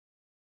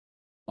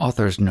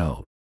Author's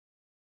note: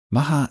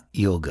 Maha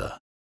Yoga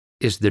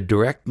is the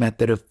direct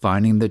method of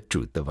finding the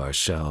truth of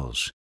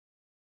ourselves.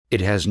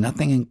 It has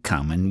nothing in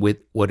common with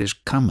what is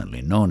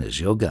commonly known as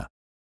yoga,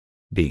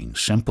 being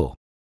simple,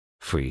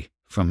 free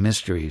from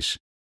mysteries,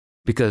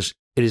 because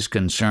it is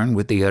concerned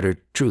with the utter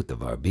truth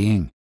of our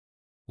being,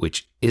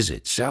 which is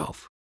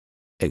itself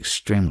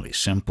extremely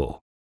simple.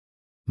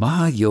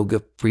 Maha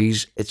Yoga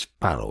frees its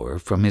follower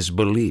from his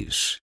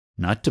beliefs,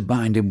 not to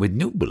bind him with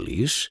new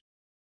beliefs,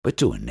 but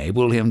to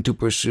enable him to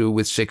pursue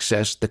with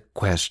success the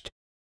quest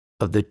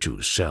of the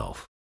true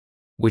self,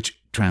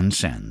 which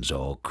transcends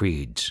all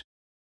creeds.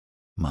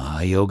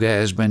 Maha Yoga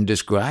has been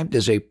described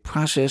as a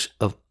process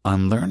of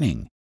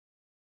unlearning.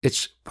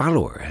 Its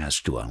follower has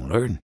to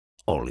unlearn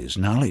all his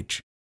knowledge,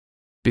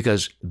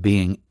 because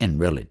being in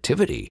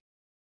relativity,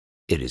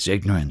 it is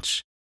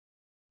ignorance,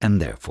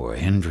 and therefore a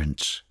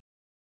hindrance.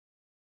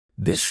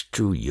 This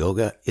true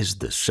yoga is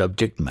the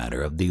subject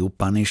matter of the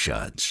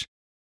Upanishads,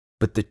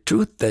 but the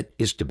truth that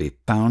is to be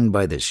found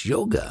by this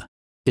yoga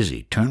is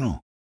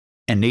eternal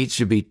and needs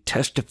to be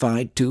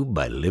testified to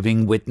by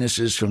living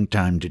witnesses from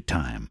time to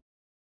time.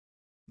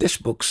 This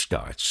book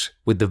starts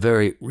with the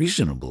very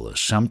reasonable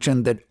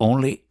assumption that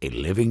only a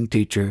living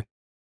teacher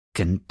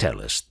can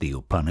tell us the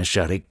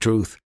Upanishadic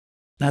truth,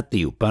 not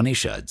the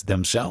Upanishads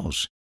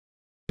themselves,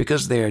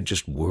 because they are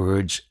just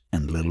words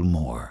and little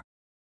more,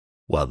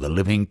 while the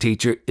living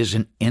teacher is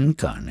an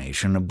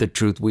incarnation of the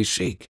truth we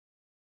seek.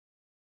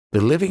 The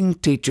living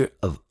teacher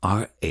of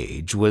our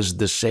age was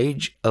the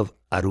sage of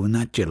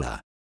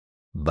ARUNACHALA,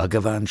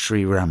 Bhagavan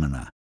Sri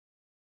Ramana,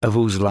 of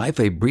whose life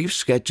a brief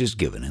sketch is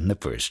given in the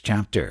first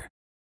chapter.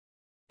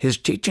 His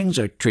teachings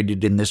are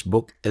treated in this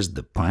book as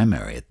the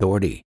primary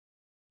authority,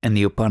 and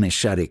the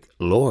Upanishadic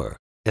lore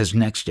as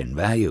next in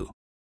value,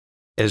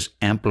 as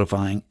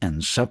amplifying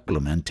and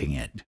supplementing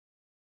it.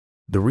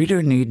 The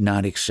reader need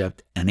not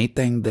accept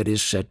anything that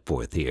is set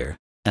forth here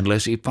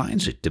unless he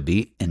finds it to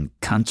be in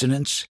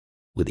consonance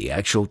with the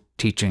actual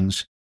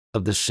teachings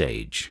of the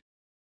sage.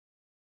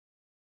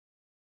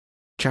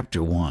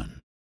 Chapter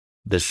 1.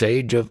 The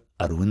Sage of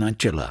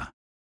Arunachala.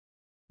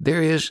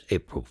 There is a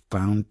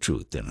profound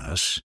truth in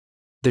us,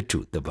 the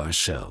truth of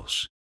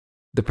ourselves,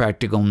 the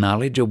practical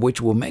knowledge of which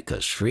will make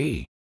us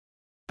free.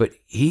 But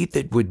he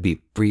that would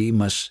be free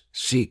must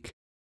seek,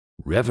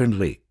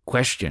 reverently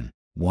question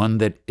one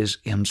that is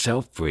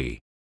himself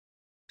free.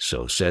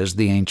 So says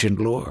the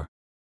ancient lore.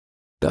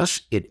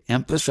 Thus it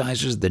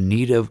emphasizes the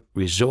need of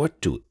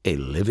resort to a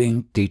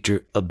living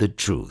teacher of the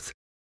truth,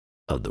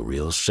 of the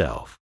real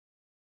self,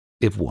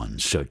 if one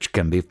such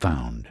can be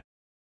found.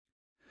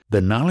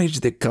 The knowledge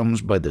that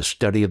comes by the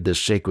study of the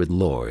sacred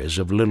lore is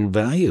of little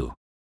value.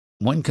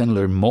 One can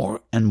learn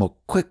more and more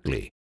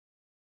quickly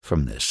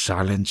from the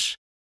silence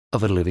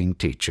of a living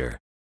teacher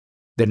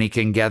than he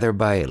can gather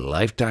by a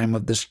lifetime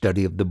of the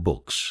study of the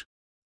books.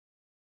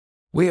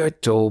 We are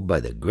told by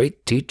the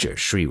great teacher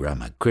Sri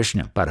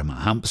Ramakrishna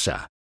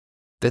Paramahamsa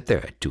that there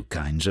are two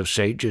kinds of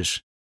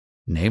sages,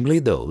 namely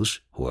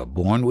those who are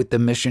born with the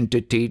mission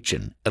to teach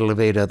and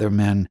elevate other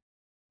men,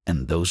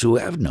 and those who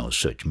have no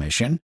such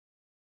mission.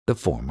 The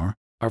former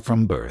are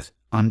from birth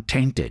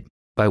untainted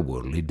by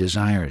worldly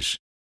desires.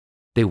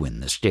 They win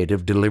the state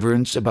of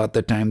deliverance about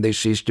the time they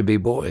cease to be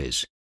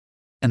boys,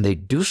 and they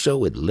do so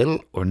with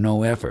little or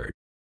no effort.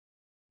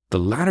 The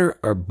latter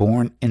are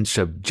born in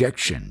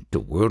subjection to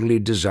worldly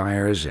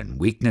desires and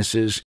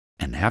weaknesses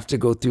and have to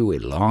go through a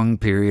long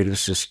period of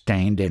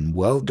sustained and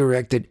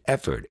well-directed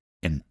effort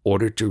in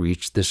order to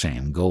reach the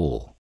same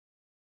goal.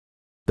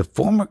 The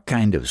former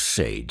kind of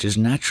sage is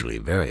naturally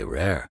very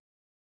rare.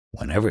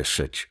 Whenever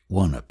such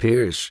one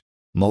appears,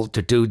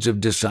 multitudes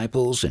of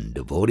disciples and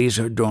devotees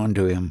are drawn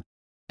to him,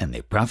 and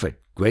they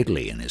profit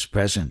greatly in his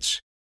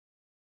presence.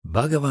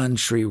 Bhagavan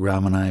Sri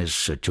Ramana is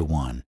such a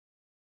one.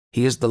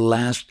 He is the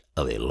last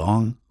of a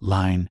long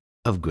line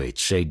of great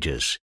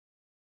sages,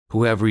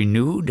 who have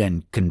renewed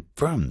and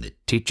confirmed the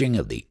teaching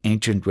of the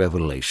ancient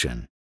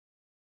revelation.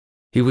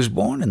 He was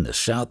born in the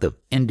south of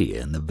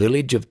India in the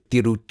village of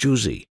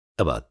Tiruchuzi,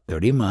 about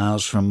 30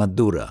 miles from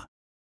Madura,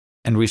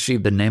 and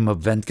received the name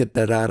of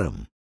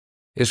Venkatararam.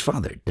 His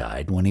father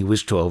died when he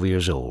was 12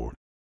 years old,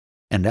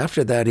 and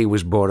after that he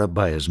was brought up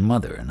by his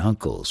mother and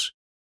uncles.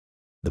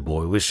 The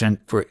boy was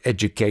sent for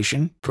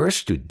education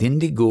first to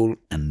Dindigul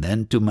and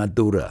then to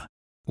Madura,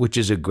 which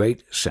is a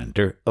great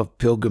center of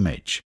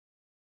pilgrimage.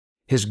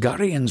 His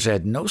guardians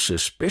had no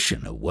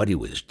suspicion of what he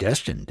was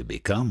destined to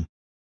become.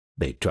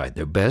 They tried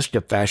their best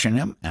to fashion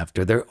him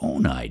after their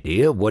own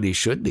idea of what he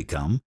should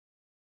become.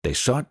 They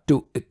sought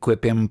to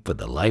equip him for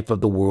the life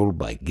of the world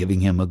by giving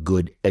him a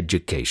good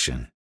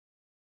education.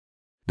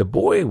 The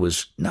boy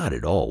was not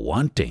at all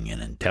wanting in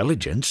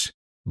intelligence,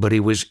 but he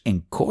was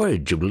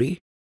incorrigibly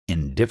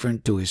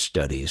indifferent to his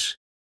studies.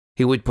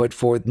 He would put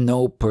forth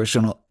no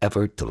personal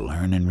effort to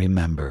learn and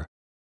remember.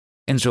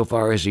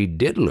 Insofar as he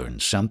did learn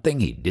something,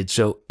 he did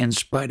so in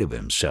spite of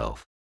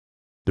himself.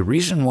 The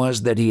reason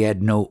was that he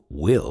had no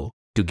will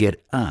to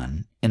get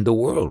on in the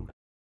world,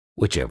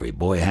 which every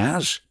boy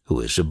has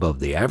who is above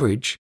the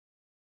average.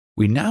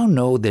 We now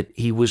know that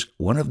he was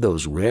one of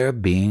those rare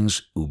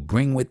beings who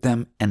bring with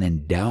them an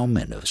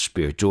endowment of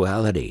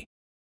spirituality,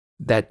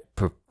 that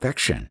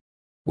perfection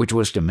which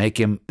was to make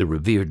him the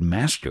revered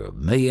master of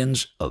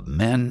millions of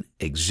men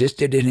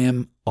existed in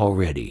him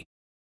already,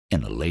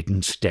 in a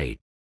latent state,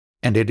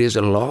 and it is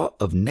a law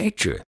of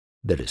nature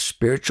that a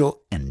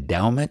spiritual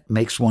endowment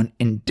makes one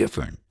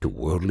indifferent to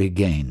worldly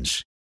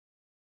gains.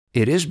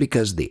 It is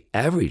because the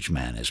average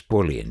man is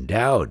poorly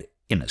endowed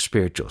in a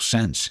spiritual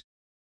sense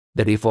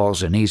that he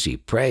falls an easy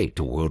prey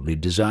to worldly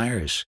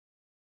desires.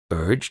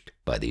 Urged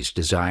by these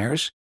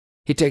desires,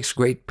 he takes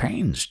great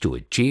pains to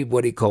achieve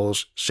what he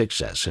calls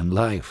success in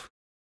life.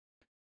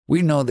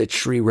 We know that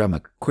Sri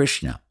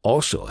Ramakrishna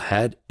also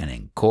had an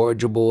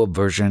incorrigible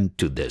aversion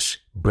to this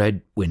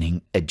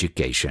bread-winning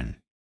education.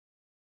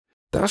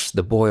 Thus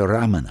the boy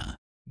Ramana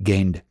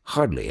gained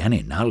hardly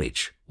any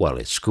knowledge while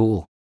at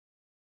school,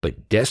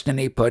 but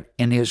destiny put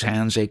in his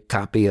hands a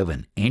copy of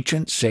an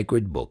ancient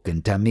sacred book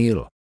in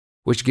Tamil,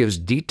 which gives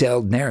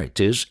detailed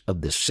narratives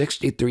of the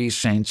 63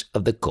 saints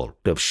of the cult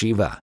of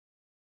Shiva.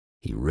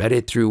 He read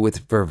it through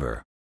with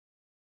fervor.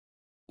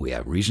 We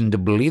have reason to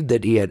believe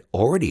that he had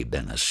already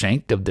been a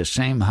saint of the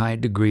same high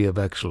degree of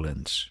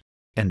excellence,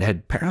 and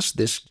had passed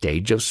this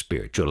stage of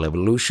spiritual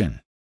evolution.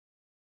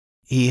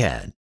 He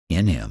had,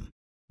 in him,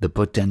 the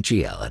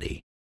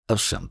potentiality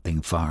of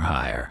something far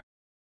higher,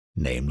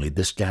 namely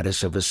the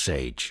status of a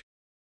sage.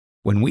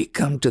 When we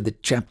come to the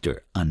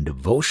chapter on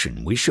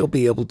devotion, we shall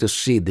be able to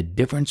see the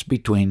difference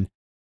between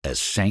a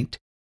saint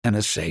and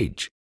a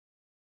sage.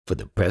 For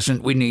the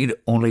present, we need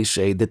only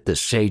say that the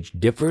sage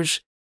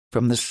differs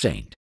from the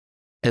saint,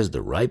 as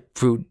the ripe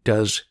fruit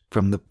does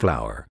from the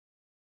flower.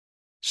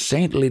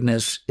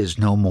 Saintliness is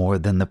no more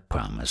than the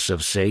promise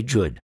of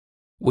sagehood,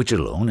 which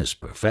alone is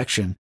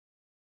perfection.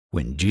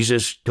 When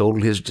Jesus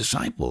told his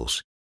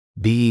disciples,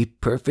 "Be ye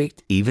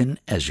perfect even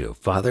as your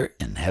Father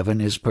in heaven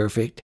is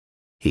perfect,"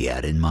 he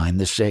had in mind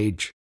the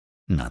sage,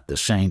 not the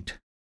saint.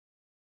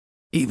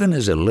 Even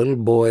as a little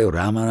boy,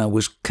 Ramana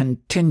was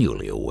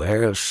continually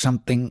aware of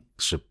something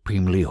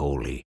supremely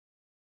holy,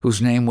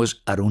 whose name was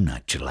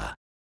Arunachala.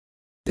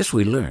 This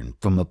we learn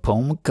from a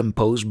poem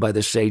composed by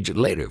the sage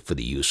later for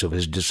the use of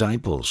his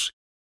disciples.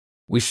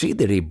 We see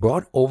that he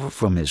brought over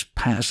from his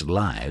past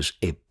lives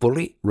a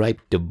fully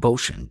ripe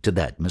devotion to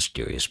that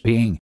mysterious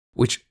being,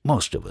 which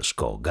most of us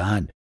call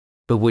God,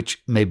 but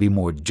which may be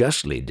more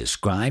justly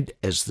described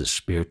as the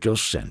spiritual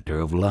center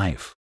of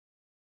life.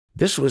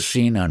 This was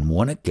seen on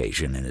one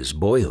occasion in his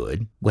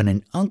boyhood when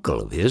an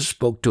uncle of his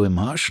spoke to him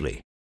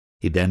harshly.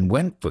 He then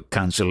went for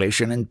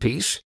consolation and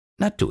peace,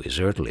 not to his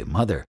earthly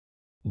mother,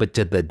 but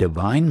to the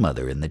Divine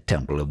Mother in the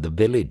temple of the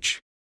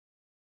village.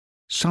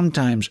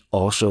 Sometimes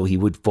also he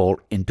would fall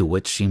into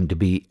what seemed to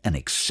be an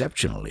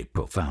exceptionally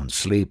profound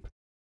sleep,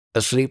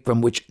 a sleep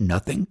from which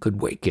nothing could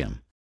wake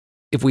him.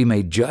 If we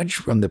may judge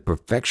from the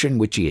perfection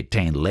which he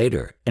attained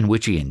later, and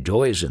which he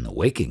enjoys in the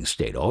waking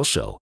state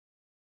also,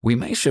 we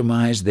may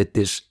surmise that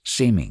this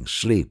seeming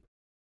sleep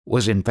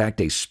was in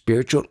fact a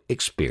spiritual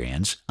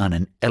experience on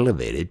an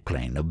elevated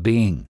plane of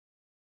being.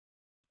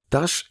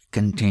 Thus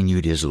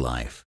continued his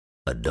life,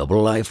 a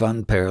double life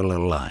on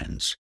parallel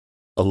lines,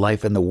 a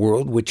life in the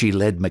world which he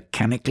led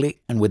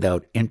mechanically and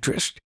without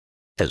interest,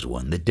 as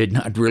one that did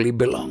not really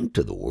belong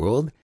to the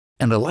world,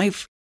 and a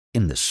life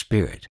in the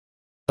spirit,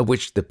 of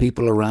which the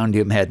people around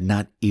him had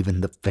not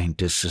even the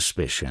faintest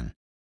suspicion.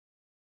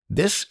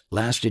 This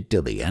lasted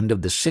till the end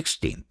of the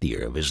 16th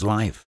year of his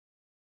life.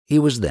 He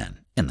was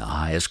then in the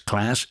highest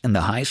class in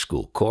the high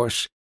school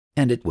course,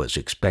 and it was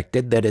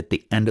expected that at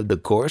the end of the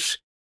course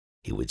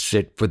he would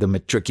sit for the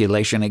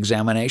matriculation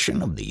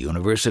examination of the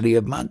University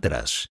of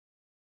Madras.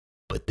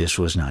 But this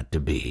was not to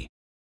be,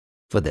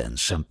 for then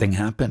something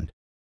happened,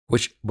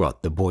 which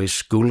brought the boy's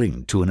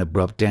schooling to an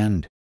abrupt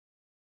end.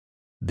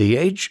 The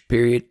age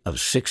period of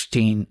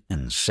 16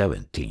 and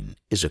 17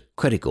 is a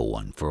critical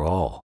one for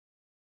all.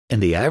 In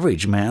the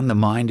average man, the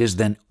mind is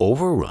then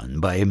overrun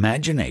by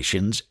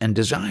imaginations and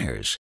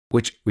desires,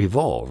 which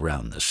revolve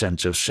round the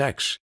sense of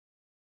sex.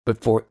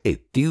 But for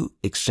a few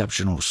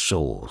exceptional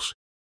souls,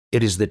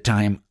 it is the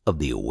time of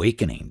the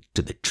awakening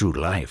to the true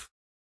life,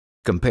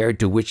 compared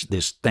to which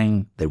this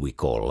thing that we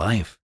call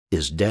life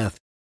is death,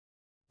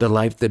 the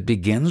life that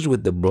begins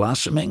with the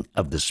blossoming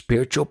of the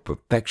spiritual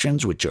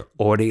perfections which are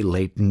already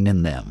latent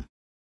in them.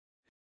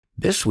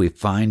 This we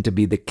find to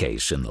be the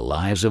case in the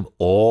lives of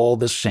all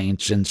the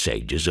saints and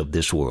sages of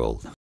this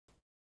world.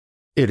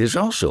 It is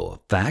also a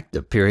fact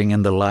appearing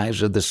in the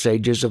lives of the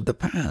sages of the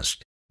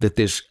past that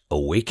this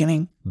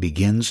awakening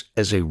begins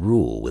as a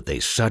rule with a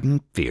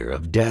sudden fear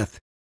of death.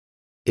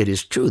 It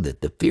is true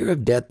that the fear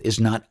of death is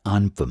not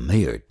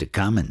unfamiliar to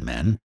common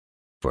men,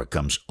 for it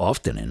comes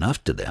often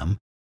enough to them,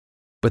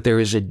 but there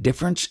is a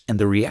difference in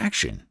the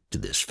reaction to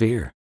this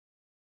fear.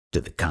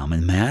 To the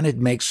common man it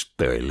makes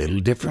very little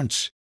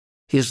difference.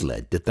 He is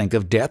led to think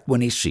of death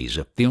when he sees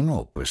a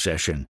funeral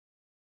procession.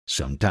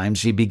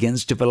 Sometimes he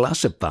begins to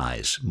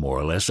philosophize, more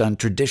or less on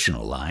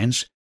traditional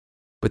lines,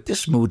 but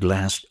this mood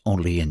lasts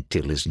only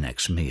until his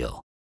next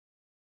meal.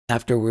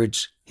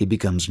 Afterwards, he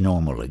becomes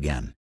normal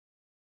again.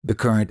 The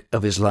current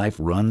of his life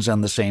runs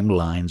on the same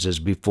lines as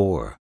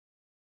before.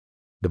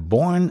 The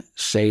born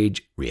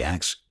sage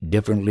reacts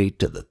differently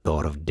to the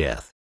thought of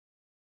death.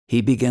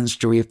 He begins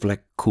to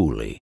reflect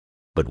coolly,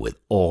 but with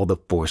all the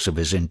force of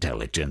his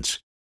intelligence,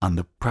 on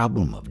the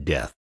problem of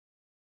death.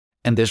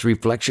 And this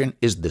reflection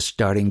is the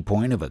starting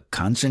point of a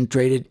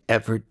concentrated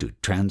effort to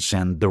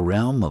transcend the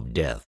realm of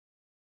death.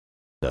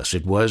 Thus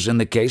it was in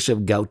the case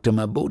of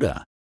Gautama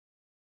Buddha.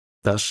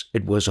 Thus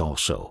it was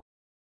also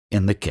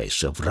in the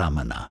case of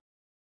Ramana.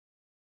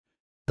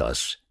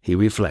 Thus he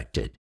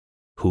reflected,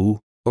 who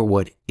or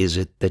what is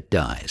it that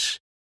dies?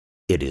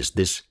 It is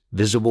this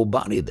visible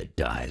body that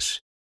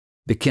dies.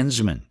 The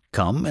kinsmen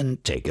come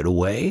and take it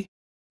away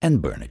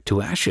and burn it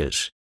to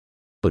ashes.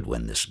 But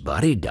when this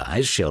body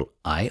dies, shall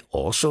I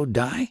also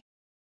die?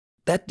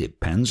 That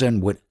depends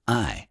on what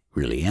I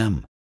really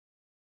am.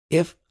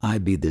 If I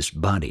be this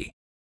body,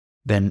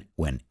 then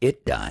when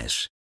it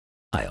dies,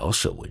 I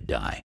also would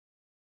die.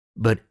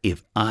 But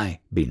if I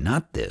be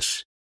not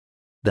this,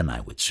 then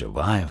I would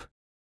survive.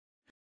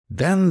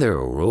 Then there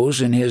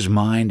arose in his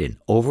mind an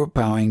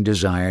overpowering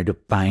desire to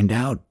find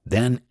out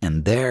then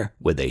and there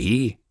whether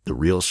he, the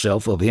real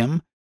self of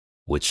him,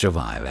 would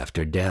survive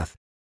after death.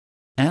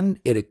 And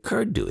it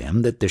occurred to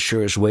him that the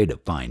surest way to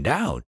find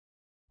out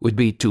would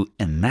be to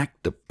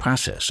enact the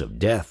process of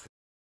death.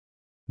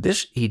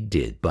 This he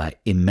did by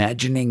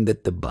imagining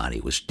that the body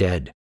was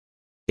dead.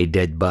 A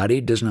dead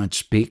body does not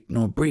speak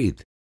nor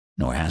breathe,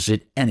 nor has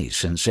it any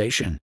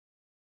sensation.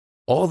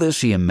 All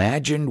this he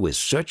imagined with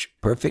such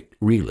perfect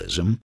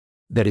realism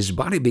that his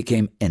body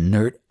became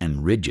inert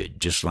and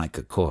rigid, just like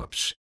a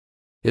corpse.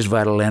 His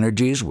vital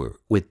energies were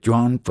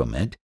withdrawn from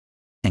it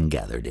and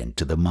gathered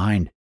into the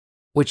mind,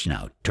 which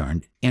now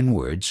turned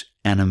inwards,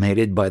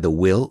 animated by the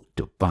will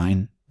to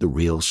find the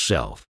real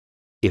self,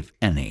 if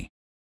any.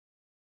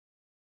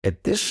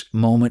 At this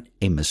moment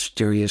a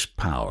mysterious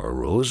power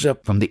rose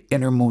up from the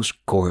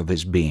innermost core of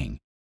his being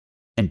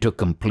and took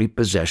complete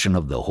possession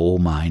of the whole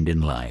mind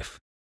and life.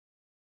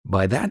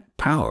 By that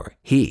power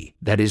he,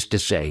 that is to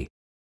say,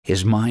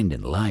 his mind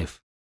and life,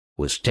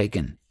 was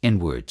taken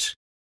inwards.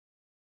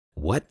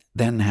 What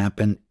then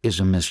happened is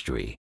a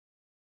mystery,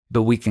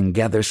 but we can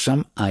gather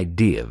some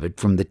idea of it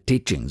from the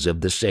teachings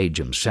of the sage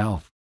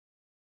himself.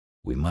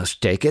 We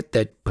must take it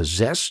that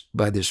possessed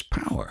by this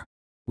power,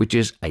 which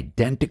is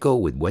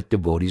identical with what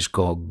devotees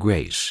call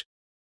grace,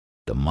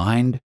 the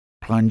mind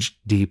plunged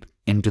deep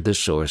into the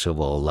source of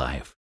all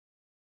life,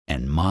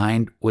 and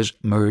mind was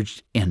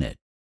merged in it.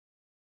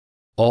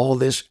 All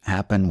this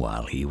happened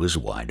while he was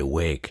wide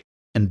awake,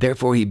 and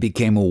therefore he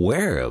became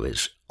aware of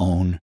his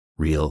own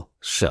real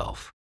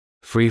self,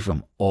 free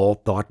from all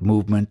thought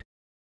movement.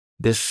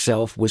 This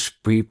self was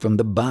free from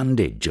the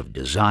bondage of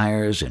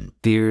desires and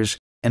fears,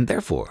 and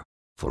therefore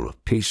full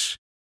of peace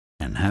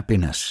and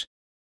happiness.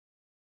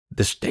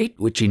 The state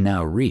which he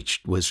now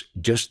reached was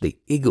just the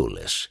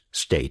egoless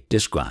state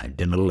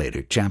described in a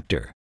later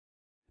chapter,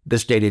 the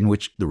state in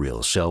which the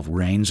real self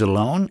reigns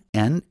alone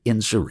and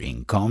in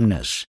serene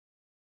calmness.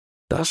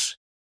 Thus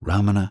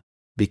Ramana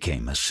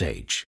became a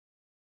sage.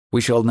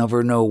 We shall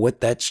never know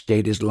what that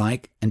state is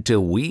like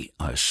until we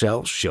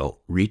ourselves shall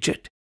reach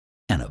it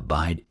and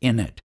abide in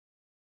it.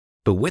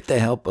 But with the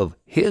help of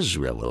his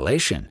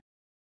revelation,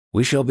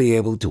 we shall be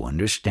able to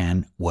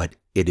understand what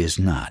it is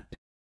not.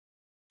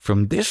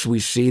 From this we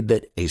see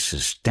that a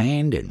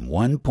sustained and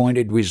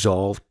one-pointed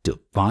resolve to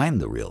find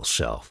the real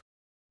self,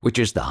 which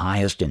is the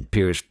highest and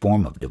purest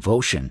form of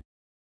devotion,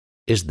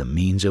 is the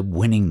means of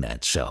winning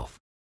that self.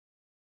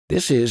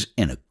 This is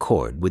in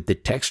accord with the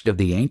text of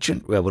the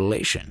ancient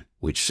revelation,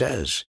 which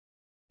says,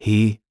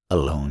 "He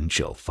alone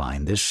shall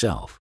find this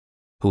self,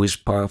 who is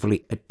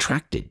powerfully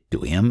attracted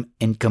to him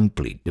in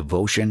complete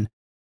devotion.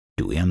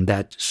 To him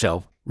that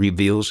self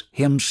reveals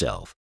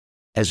himself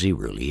as he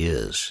really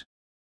is."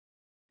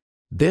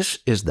 This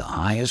is the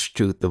highest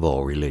truth of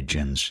all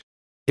religions.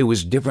 It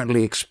was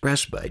differently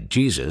expressed by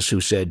Jesus,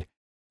 who said,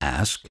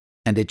 "Ask,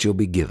 and it shall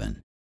be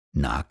given.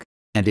 Knock,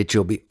 and it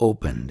shall be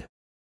opened."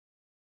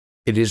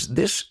 It is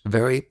this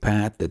very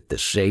path that the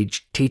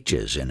sage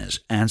teaches in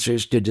his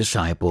answers to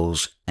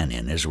disciples and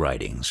in his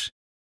writings.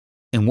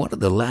 In one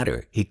of the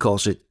latter, he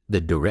calls it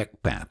the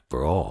direct path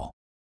for all,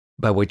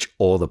 by which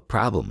all the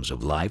problems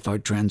of life are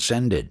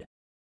transcended.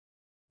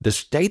 The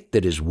state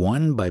that is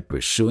won by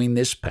pursuing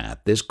this path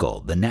is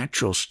called the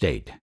natural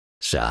state,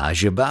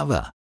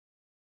 Sahajabhava.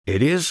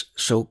 It is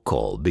so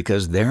called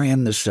because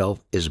therein the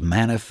self is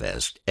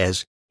manifest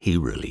as he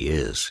really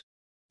is,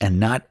 and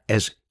not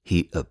as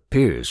he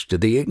appears to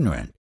the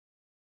ignorant.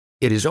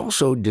 It is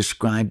also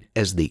described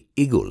as the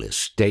egoless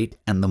state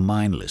and the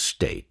mindless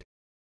state.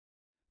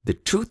 The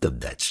truth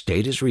of that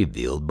state is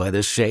revealed by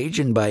the sage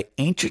and by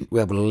ancient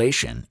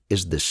revelation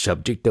is the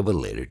subject of a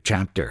later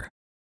chapter.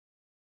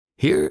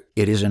 Here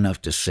it is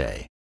enough to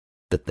say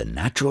that the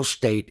natural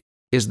state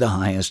is the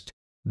highest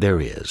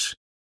there is,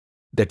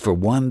 that for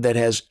one that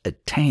has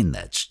attained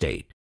that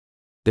state,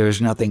 there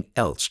is nothing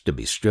else to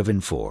be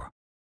striven for.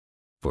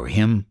 For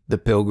him the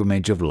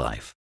pilgrimage of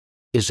life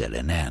is at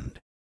an end.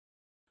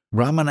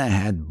 Ramana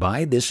had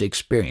by this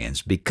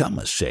experience become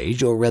a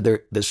sage, or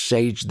rather the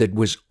sage that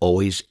was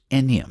always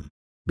in him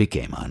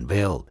became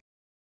unveiled.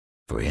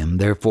 For him,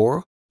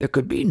 therefore, there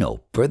could be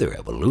no further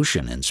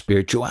evolution in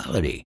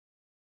spirituality.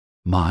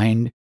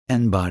 Mind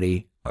and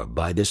body are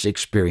by this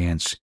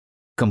experience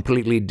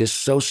completely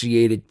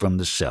dissociated from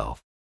the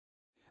self.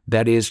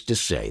 That is to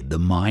say, the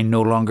mind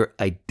no longer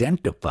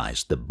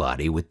identifies the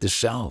body with the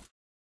self.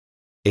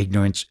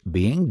 Ignorance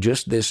being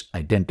just this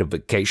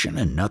identification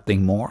and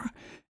nothing more,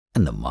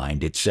 and the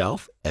mind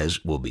itself,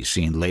 as will be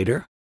seen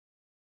later,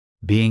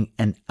 being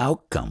an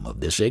outcome of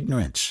this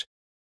ignorance.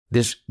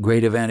 This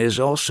great event is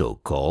also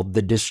called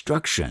the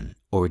destruction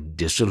or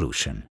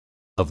dissolution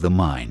of the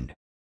mind.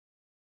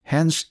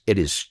 Hence, it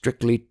is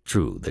strictly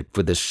true that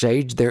for the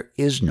sage there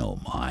is no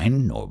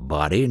mind, nor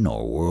body,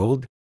 nor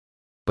world,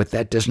 but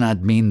that does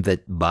not mean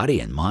that body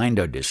and mind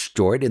are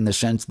destroyed in the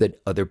sense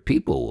that other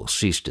people will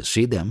cease to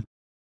see them.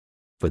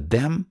 For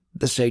them,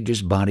 the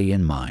sage's body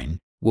and mind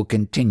will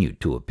continue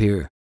to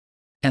appear,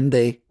 and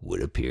they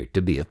would appear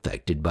to be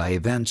affected by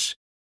events,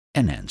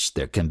 and hence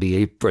there can be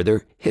a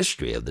further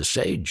history of the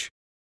sage.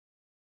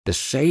 The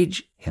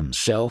sage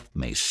himself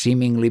may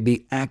seemingly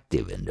be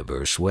active in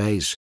diverse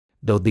ways,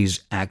 though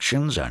these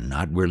actions are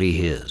not really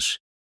his.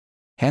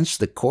 Hence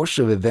the course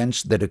of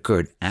events that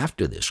occurred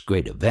after this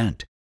great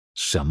event,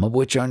 some of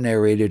which are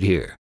narrated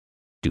here,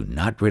 do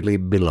not really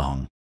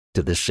belong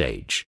to the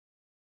sage.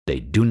 They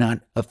do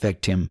not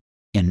affect him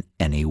in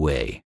any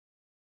way.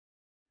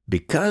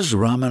 Because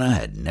Ramana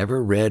had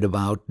never read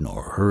about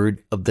nor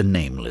heard of the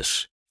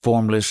nameless,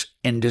 formless,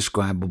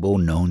 indescribable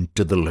known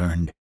to the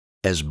learned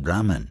as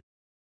Brahman,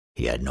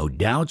 he had no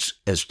doubts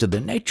as to the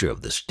nature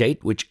of the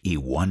state which he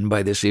won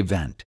by this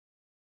event.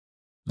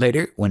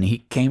 Later, when he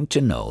came to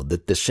know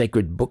that the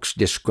sacred books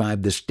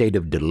describe the state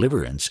of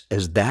deliverance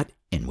as that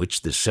in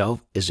which the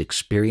self is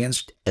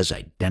experienced as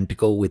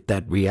identical with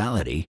that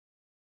reality,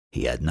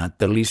 he had not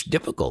the least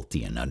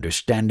difficulty in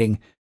understanding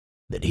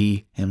that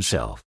he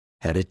himself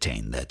had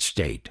attained that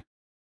state.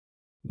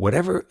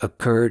 Whatever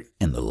occurred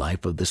in the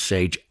life of the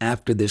sage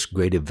after this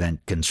great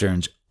event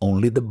concerns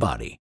only the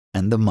body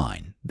and the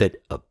mind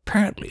that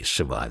apparently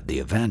survived the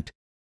event,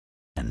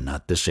 and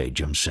not the sage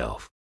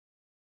himself.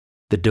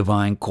 The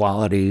divine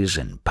qualities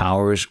and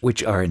powers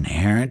which are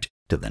inherent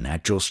to the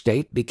natural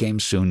state became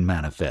soon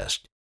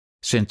manifest,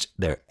 since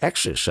their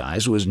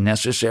exercise was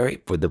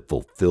necessary for the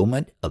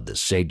fulfillment of the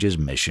sage's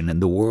mission in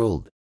the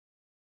world.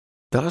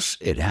 Thus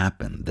it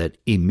happened that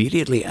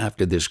immediately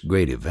after this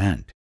great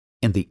event,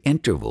 in the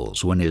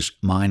intervals when his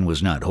mind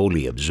was not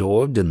wholly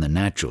absorbed in the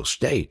natural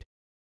state,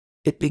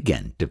 it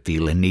began to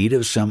feel a need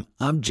of some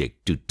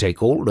object to take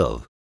hold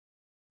of.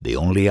 The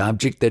only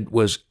object that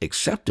was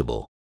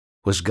acceptable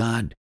was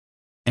God,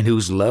 in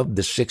whose love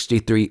the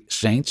 63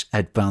 saints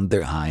had found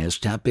their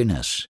highest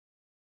happiness.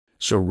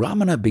 So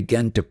Ramana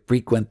began to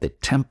frequent the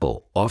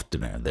temple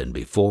oftener than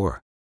before,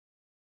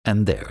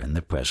 and there in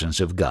the presence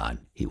of God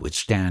he would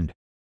stand,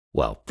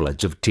 while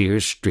floods of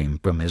tears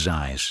streamed from his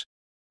eyes,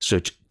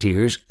 such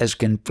tears as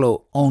can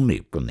flow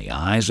only from the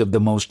eyes of the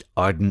most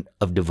ardent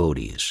of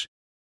devotees.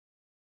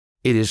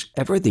 It is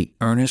ever the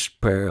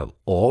earnest prayer of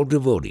all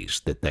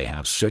devotees that they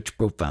have such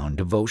profound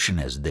devotion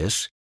as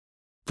this,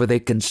 for they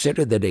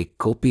consider that a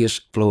copious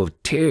flow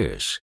of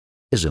tears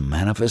is a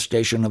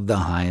manifestation of the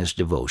highest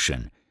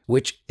devotion,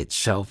 which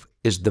itself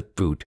is the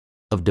fruit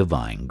of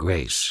divine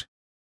grace.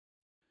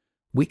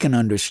 We can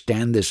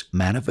understand this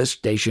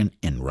manifestation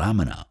in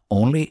Ramana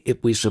only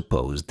if we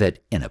suppose that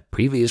in a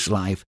previous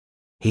life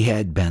he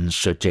had been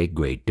such a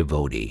great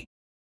devotee.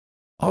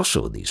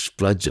 Also, these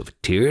floods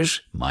of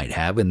tears might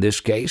have, in this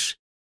case,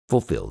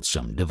 fulfilled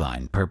some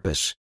divine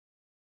purpose.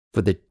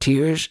 For the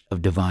tears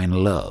of divine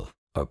love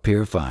are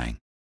purifying,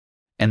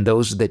 and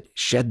those that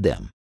shed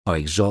them are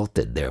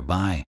exalted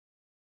thereby.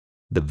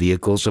 The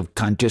vehicles of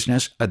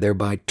consciousness are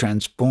thereby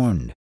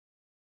transformed.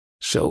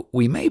 So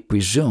we may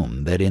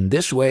presume that in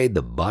this way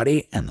the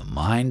body and the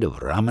mind of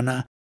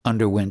Ramana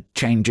underwent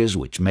changes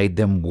which made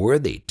them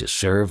worthy to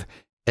serve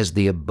as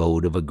the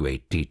abode of a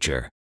great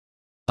teacher,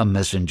 a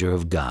messenger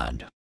of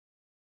God.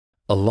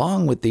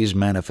 Along with these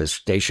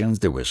manifestations,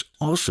 there was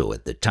also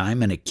at the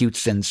time an acute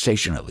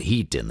sensation of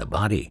heat in the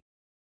body.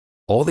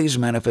 All these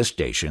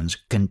manifestations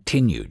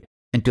continued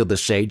until the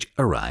sage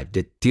arrived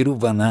at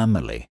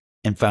Tiruvannamalai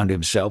and found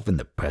himself in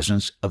the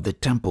presence of the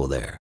temple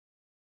there.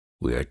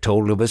 We are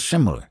told of a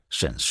similar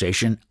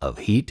sensation of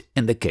heat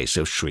in the case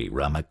of Sri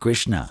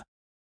Ramakrishna.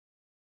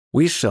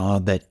 We saw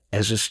that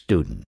as a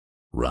student,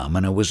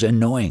 Ramana was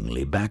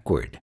annoyingly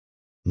backward.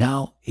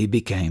 Now he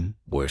became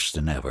worse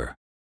than ever,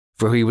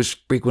 for he was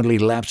frequently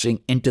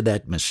lapsing into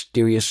that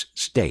mysterious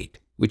state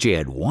which he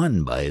had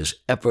won by his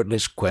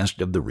effortless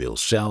quest of the real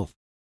self.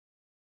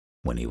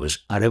 When he was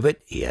out of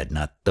it, he had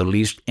not the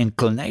least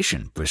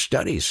inclination for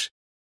studies.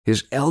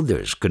 His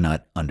elders could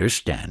not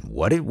understand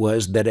what it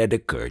was that had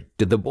occurred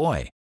to the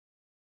boy.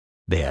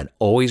 They had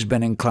always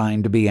been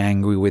inclined to be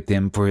angry with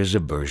him for his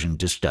aversion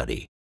to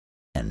study,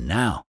 and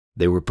now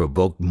they were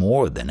provoked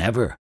more than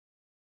ever.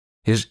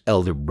 His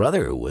elder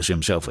brother, who was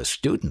himself a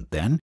student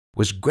then,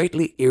 was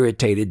greatly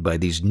irritated by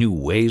these new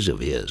ways of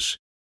his.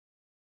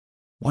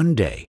 One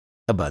day,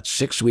 about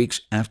 6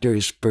 weeks after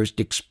his first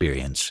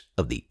experience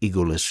of the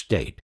egoless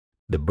state,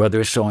 the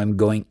brother saw him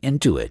going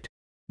into it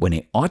when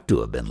he ought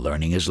to have been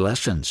learning his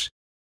lessons.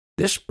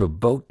 This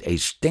provoked a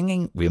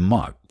stinging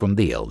remark from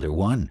the elder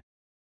one.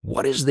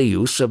 What is the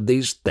use of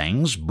these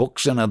things,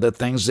 books and other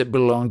things that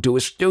belong to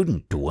a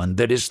student, to one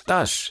that is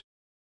thus?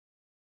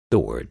 The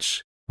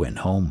words went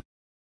home,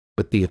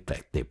 but the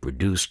effect they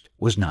produced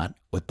was not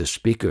what the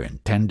speaker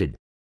intended.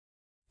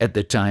 At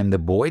the time, the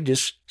boy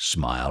just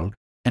smiled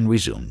and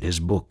resumed his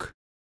book.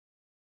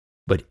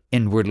 But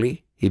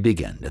inwardly, he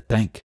began to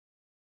think,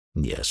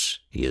 yes,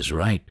 he is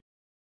right.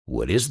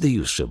 What is the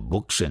use of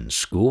books and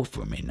school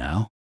for me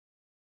now?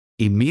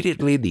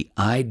 Immediately the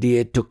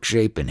idea took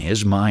shape in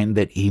his mind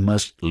that he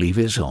must leave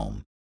his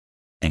home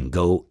and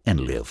go and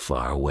live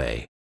far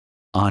away,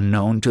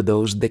 unknown to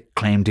those that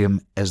claimed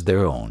him as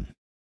their own.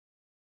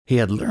 He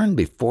had learned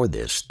before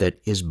this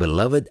that his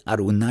beloved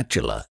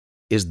Arunachala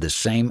is the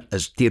same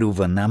as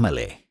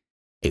Tiruvannamalai,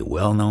 a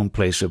well-known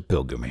place of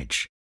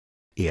pilgrimage.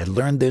 He had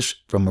learned this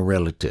from a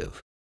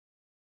relative.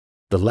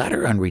 The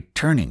latter, on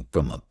returning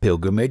from a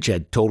pilgrimage,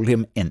 had told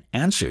him in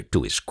answer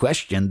to his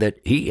question that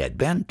he had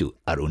been to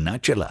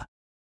Arunachala.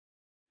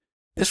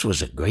 This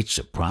was a great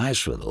surprise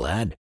for the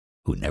lad,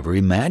 who never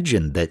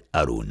imagined that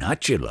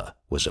Arunachala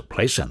was a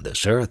place on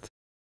this earth.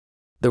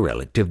 The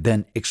relative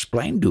then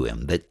explained to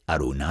him that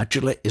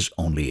Arunachala is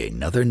only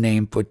another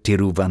name for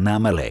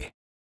Tiruvannamalai.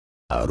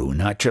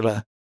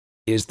 Arunachala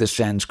is the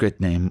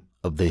Sanskrit name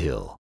of the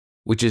hill,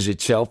 which is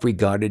itself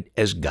regarded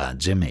as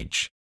God's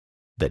image.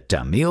 The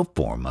Tamil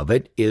form of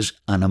it is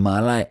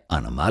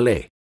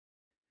Annamalai.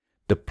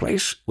 The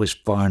place was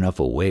far enough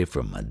away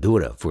from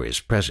Madura for his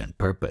present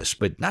purpose,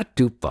 but not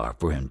too far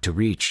for him to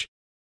reach.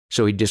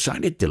 So he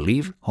decided to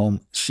leave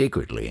home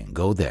secretly and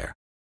go there,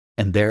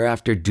 and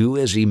thereafter do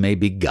as he may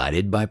be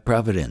guided by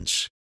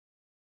Providence.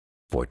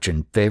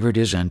 Fortune favored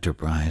his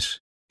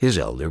enterprise. His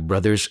elder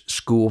brother's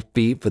school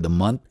fee for the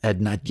month had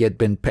not yet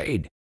been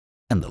paid,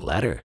 and the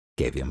latter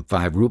gave him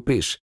 5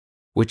 rupees,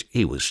 which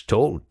he was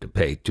told to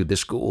pay to the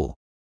school.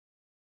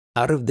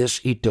 Out of this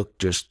he took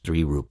just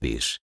 3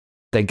 rupees,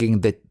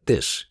 thinking that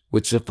this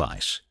would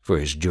suffice for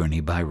his journey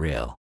by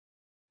rail.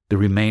 The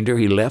remainder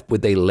he left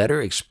with a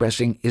letter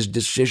expressing his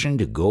decision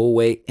to go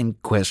away in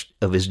quest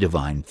of his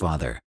Divine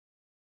Father,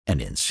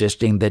 and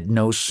insisting that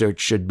no search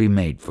should be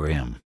made for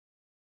him.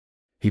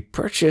 He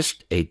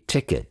purchased a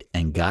ticket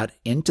and got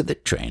into the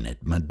train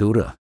at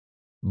Madura,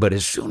 but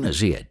as soon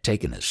as he had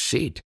taken a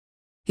seat,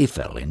 he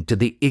fell into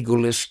the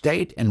egoless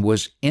state and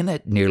was in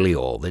it nearly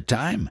all the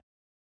time.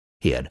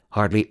 He had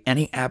hardly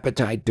any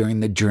appetite during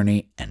the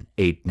journey and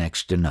ate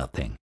next to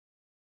nothing.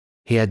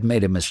 He had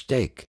made a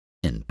mistake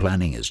in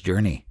planning his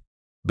journey,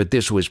 but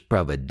this was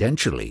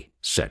providentially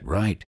set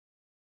right.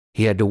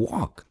 He had to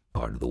walk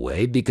part of the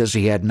way because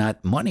he had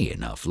not money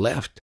enough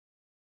left.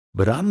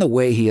 But on the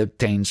way he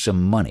obtained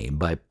some money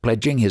by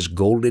pledging his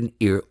golden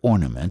ear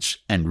ornaments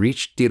and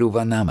reached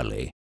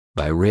Tiruvannamalai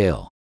by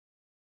rail.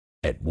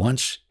 At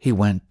once he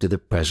went to the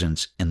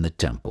presence in the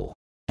temple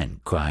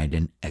and cried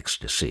in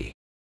ecstasy,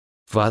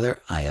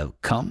 "Father, I have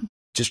come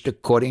just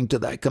according to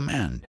thy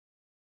command."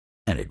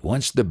 And at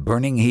once the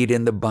burning heat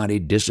in the body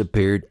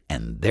disappeared,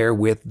 and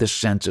therewith the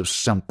sense of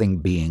something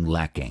being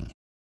lacking.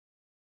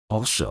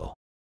 Also,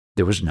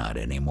 there was not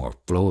any more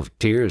flow of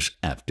tears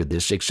after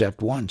this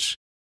except once,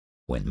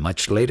 when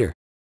much later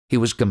he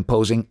was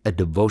composing a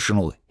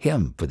devotional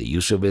hymn for the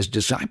use of his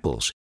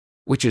disciples,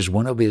 which is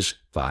one of his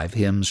 5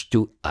 hymns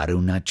to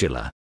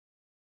Arunachala.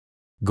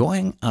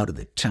 Going out of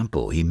the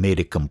temple, he made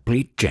a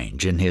complete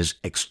change in his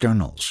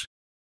externals.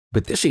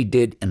 But this he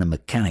did in a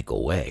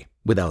mechanical way,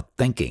 without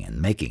thinking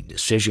and making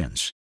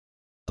decisions.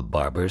 A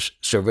barber's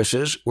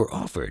services were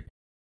offered,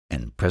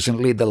 and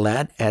presently the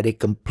lad had a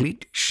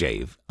complete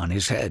shave on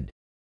his head.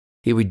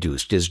 He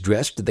reduced his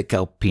dress to the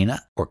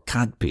kalpina or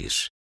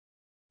codpiece,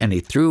 and he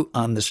threw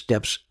on the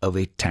steps of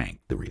a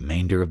tank the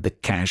remainder of the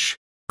cash,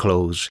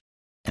 clothes,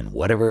 and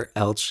whatever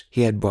else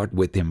he had brought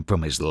with him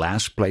from his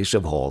last place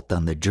of halt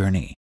on the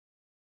journey.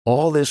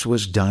 All this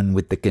was done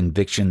with the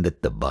conviction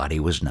that the body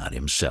was not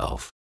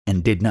himself,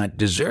 and did not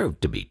deserve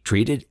to be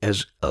treated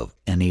as of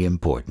any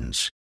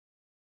importance.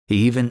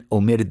 He even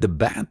omitted the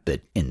bath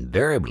that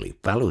invariably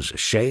follows a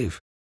shave.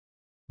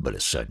 But a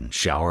sudden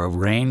shower of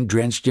rain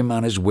drenched him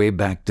on his way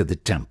back to the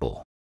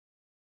temple.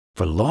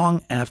 For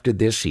long after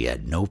this he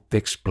had no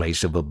fixed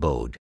place of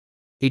abode.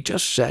 He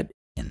just sat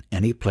in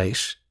any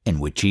place in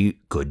which he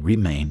could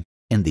remain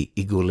in the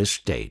egoless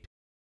state,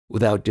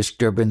 without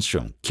disturbance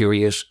from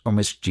curious or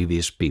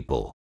mischievous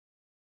people.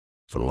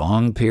 For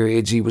long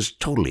periods he was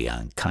totally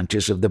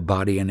unconscious of the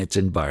body and its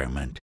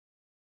environment.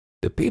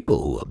 The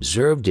people who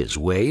observed his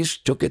ways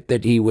took it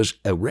that he was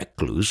a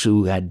recluse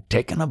who had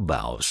taken a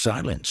vow of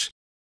silence,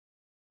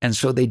 and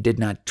so they did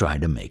not try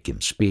to make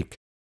him speak,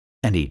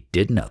 and he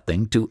did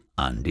nothing to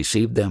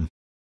undeceive them.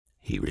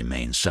 He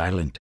remained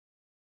silent,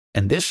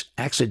 and this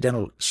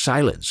accidental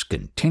silence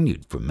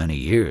continued for many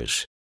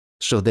years,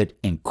 so that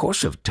in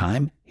course of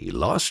time he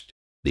lost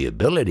the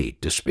ability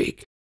to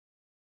speak.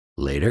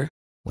 Later,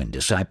 when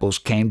disciples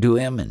came to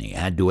him and he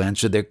had to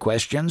answer their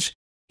questions,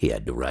 he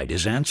had to write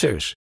his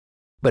answers.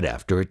 But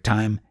after a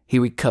time, he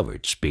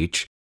recovered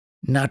speech,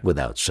 not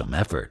without some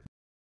effort.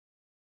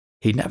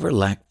 He never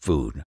lacked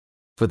food,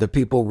 for the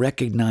people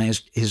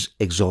recognized his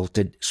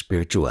exalted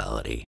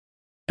spirituality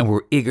and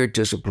were eager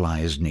to supply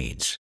his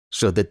needs,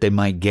 so that they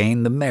might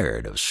gain the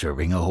merit of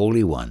serving a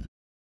holy one.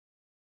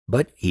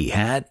 But he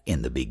had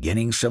in the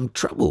beginning some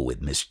trouble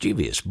with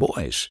mischievous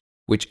boys,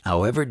 which,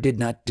 however, did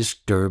not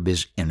disturb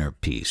his inner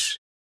peace.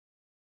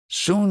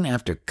 Soon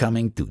after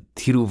coming to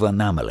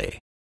Tiruvannamalai,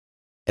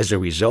 as a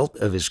result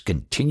of his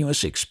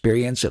continuous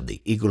experience of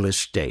the egoless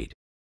state,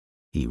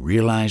 he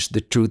realized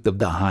the truth of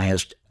the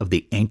highest of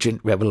the ancient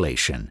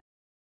revelation,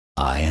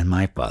 I and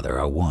my Father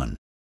are one.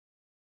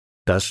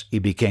 Thus he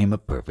became a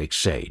perfect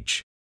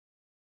sage.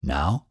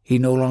 Now he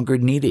no longer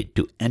needed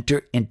to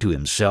enter into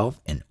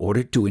himself in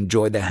order to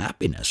enjoy the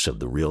happiness of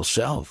the real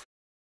self.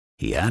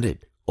 He had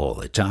it all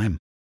the time,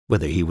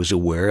 whether he was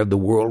aware of the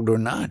world or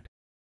not.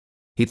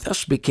 He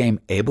thus became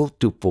able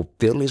to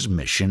fulfill his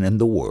mission in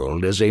the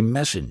world as a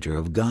messenger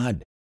of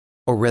God,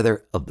 or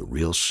rather of the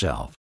real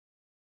self,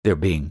 there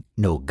being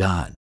no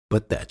God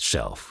but that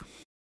self.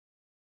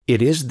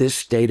 It is this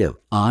state of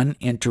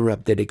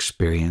uninterrupted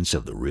experience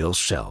of the real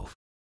self,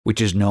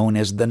 which is known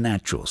as the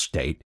natural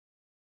state,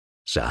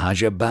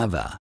 Sahaja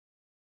Bhava,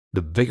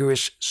 the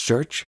vigorous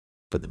search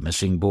for the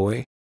missing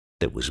boy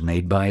that was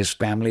made by his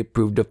family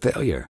proved a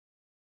failure.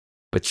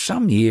 But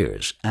some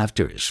years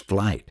after his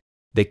flight,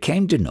 they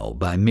came to know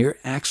by mere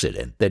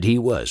accident that he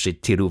was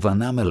at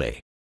Tiruvannamalai.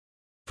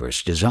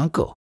 First his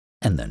uncle,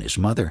 and then his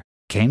mother,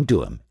 came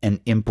to him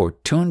and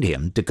importuned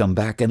him to come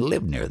back and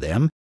live near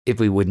them if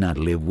he would not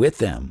live with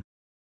them.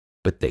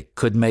 But they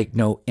could make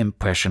no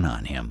impression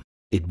on him.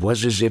 It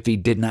was as if he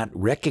did not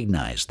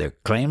recognize their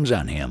claims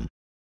on him.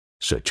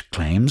 Such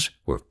claims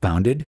were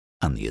founded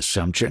on the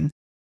assumption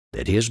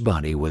that his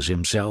body was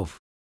himself.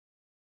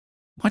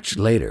 Much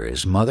later,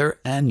 his mother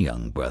and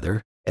young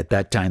brother, at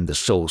that time the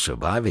sole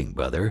surviving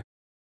brother,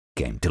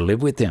 came to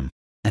live with him,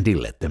 and he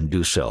let them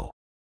do so.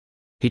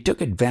 He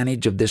took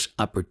advantage of this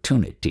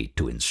opportunity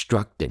to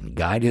instruct and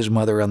guide his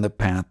mother on the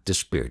path to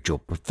spiritual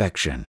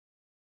perfection.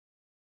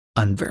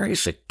 On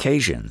various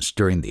occasions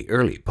during the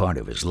early part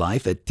of his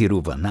life at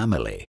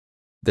Tiruvannamalai,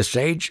 the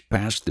sage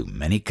passed through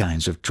many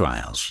kinds of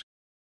trials,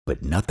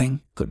 but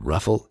nothing could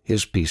ruffle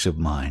his peace of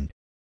mind.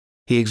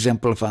 He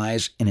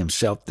exemplifies in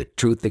himself the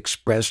truth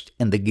expressed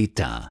in the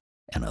Gita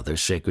and other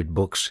sacred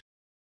books,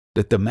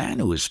 that the man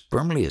who is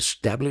firmly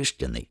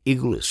established in the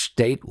egoless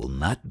state will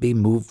not be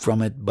moved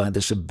from it by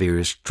the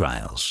severest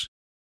trials.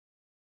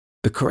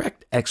 The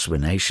correct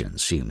explanation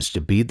seems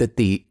to be that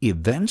the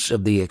events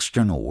of the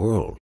external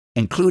world,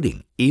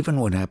 including even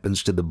what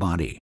happens to the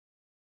body,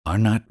 are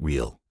not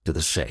real to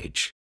the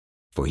sage,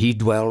 for he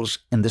dwells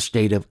in the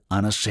state of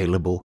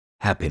unassailable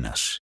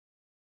happiness,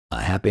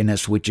 a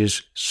happiness which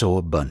is so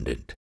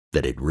abundant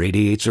that it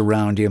radiates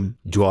around him,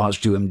 draws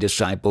to him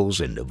disciples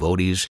and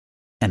devotees,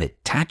 and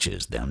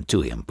attaches them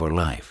to him for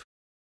life.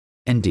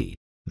 Indeed,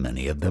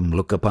 many of them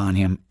look upon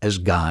him as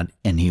God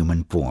in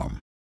human form.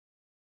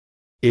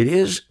 It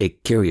is a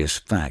curious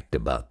fact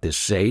about this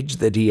sage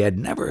that he had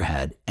never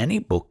had any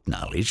book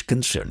knowledge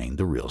concerning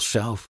the real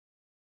self.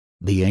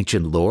 The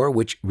ancient lore,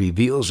 which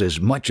reveals as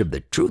much of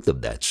the truth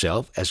of that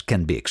self as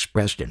can be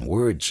expressed in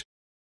words,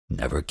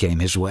 never came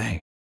his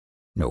way,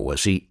 nor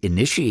was he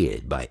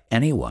initiated by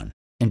anyone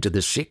into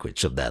the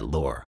secrets of that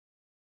lore.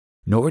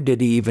 Nor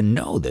did he even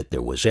know that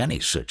there was any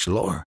such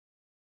lore,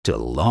 till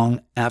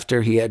long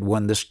after he had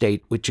won the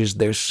state which is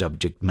their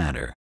subject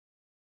matter.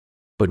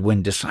 But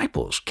when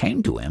disciples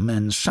came to him,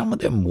 and some of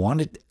them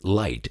wanted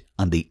light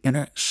on the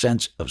inner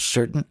sense of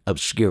certain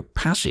obscure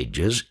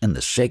passages in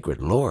the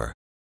sacred lore,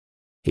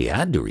 he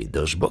had to read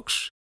those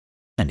books,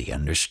 and he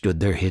understood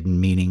their hidden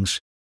meanings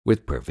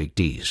with perfect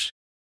ease,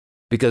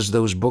 because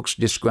those books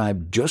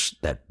described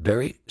just that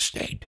very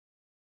state,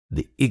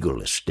 the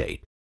egoless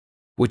state,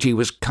 which he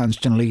was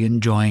constantly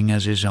enjoying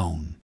as his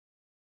own.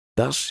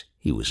 Thus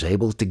he was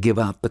able to give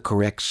out the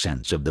correct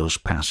sense of those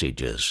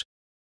passages,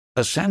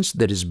 a sense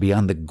that is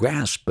beyond the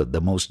grasp of the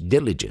most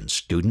diligent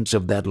students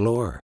of that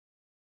lore.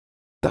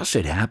 Thus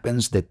it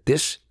happens that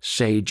this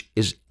sage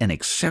is an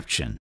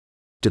exception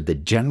to the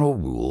general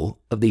rule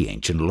of the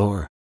ancient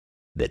lore,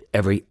 that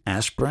every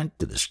aspirant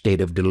to the state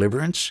of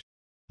deliverance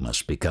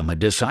must become a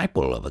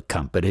disciple of a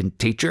competent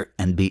teacher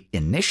and be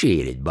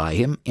initiated by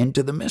him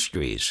into the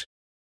mysteries.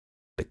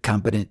 The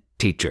competent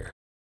teacher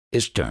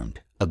is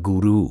termed a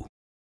guru.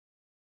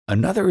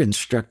 Another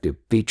instructive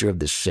feature of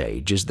the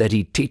sage is that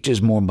he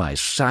teaches more by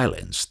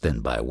silence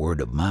than by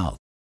word of mouth.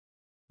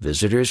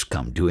 Visitors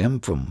come to him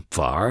from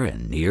far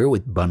and near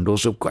with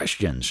bundles of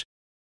questions,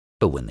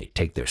 but when they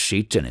take their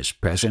seats in his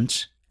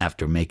presence,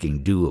 after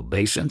making due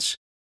obeisance,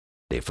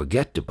 they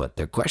forget to put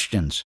their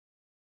questions,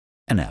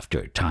 and after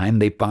a time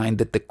they find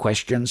that the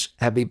questions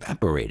have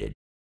evaporated.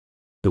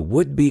 The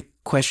would-be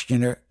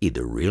questioner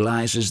either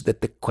realizes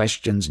that the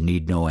questions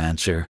need no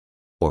answer,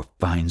 or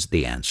finds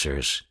the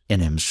answers in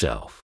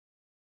himself.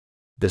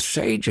 The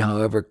sage,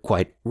 however,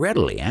 quite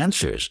readily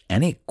answers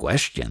any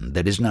question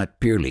that is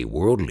not purely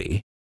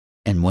worldly,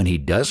 and when he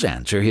does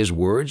answer, his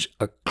words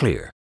are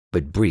clear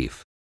but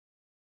brief.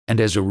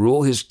 And as a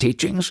rule, his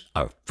teachings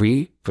are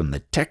free from the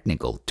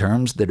technical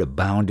terms that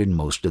abound in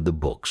most of the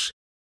books.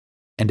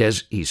 And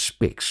as he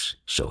speaks,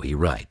 so he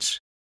writes.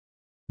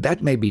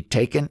 That may be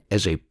taken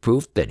as a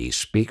proof that he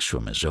speaks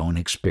from his own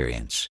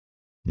experience,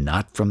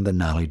 not from the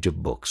knowledge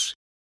of books.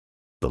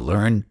 The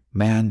learned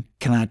man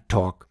cannot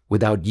talk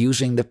without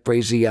using the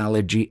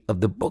phraseology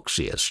of the books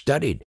he has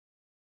studied.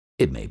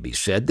 It may be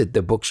said that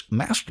the books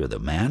master the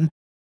man,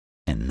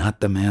 and not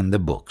the man the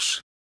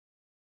books.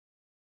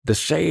 The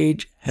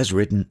sage has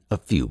written a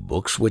few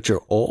books which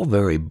are all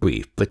very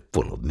brief but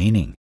full of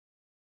meaning.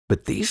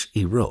 But these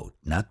he wrote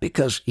not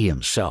because he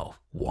himself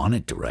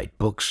wanted to write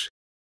books,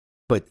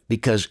 but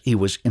because he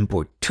was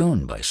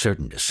importuned by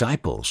certain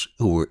disciples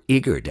who were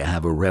eager to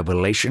have a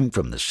revelation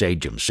from the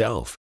sage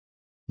himself,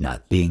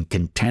 not being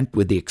content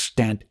with the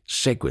extant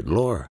sacred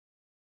lore.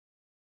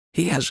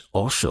 He has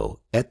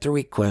also, at the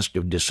request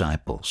of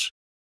disciples,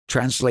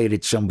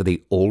 translated some of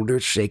the older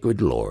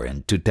sacred lore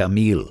into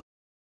Tamil.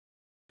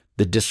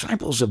 The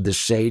disciples of the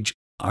sage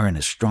are in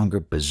a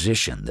stronger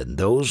position than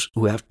those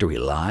who have to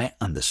rely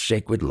on the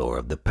sacred lore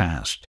of the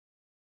past.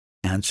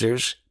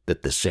 Answers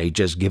that the sage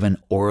has given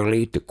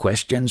orally to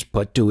questions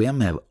put to him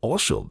have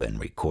also been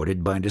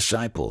recorded by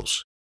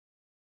disciples.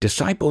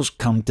 Disciples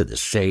come to the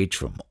sage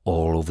from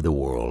all over the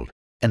world,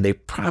 and they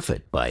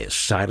profit by his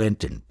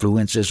silent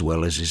influence as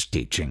well as his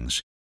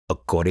teachings,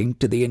 according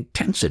to the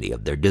intensity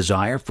of their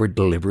desire for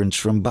deliverance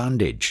from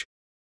bondage.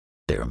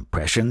 Their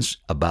impressions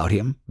about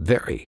him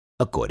vary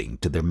according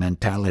to their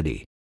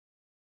mentality,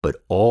 but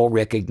all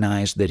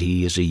recognize that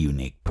he is a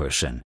unique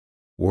person,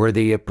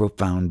 worthy of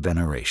profound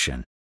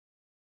veneration.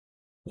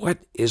 What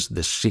is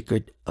the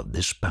secret of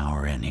this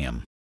power in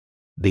him?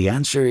 The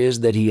answer is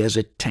that he has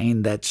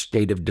attained that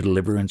state of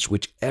deliverance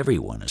which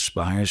everyone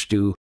aspires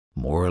to,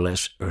 more or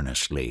less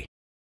earnestly.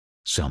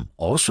 Some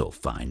also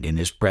find in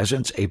his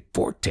presence a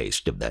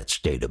foretaste of that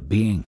state of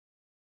being.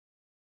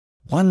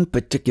 One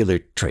particular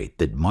trait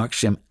that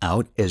marks him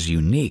out as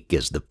unique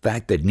is the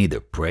fact that neither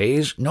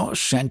praise nor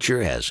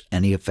censure has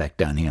any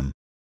effect on him.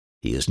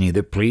 He is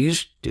neither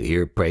pleased to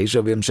hear praise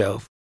of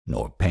himself,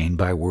 nor pained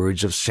by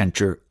words of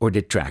censure or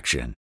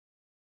detraction.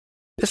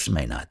 This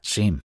may not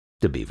seem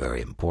to be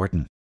very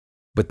important,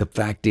 but the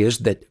fact is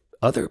that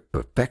other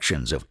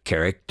perfections of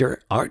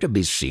character are to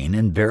be seen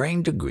in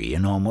varying degree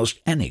in almost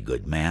any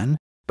good man,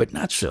 but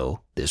not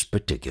so this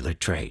particular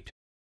trait.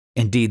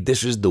 Indeed,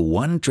 this is the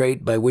one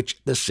trait by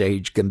which the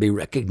sage can be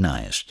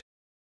recognized.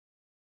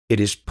 It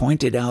is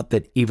pointed out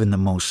that even the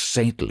most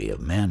saintly of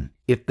men,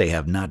 if they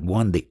have not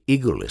won the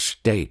egoless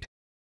state,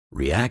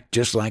 react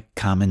just like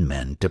common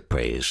men to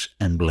praise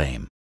and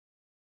blame.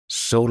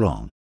 So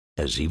long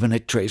as even a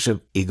trace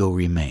of ego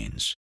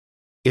remains,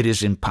 it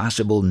is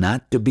impossible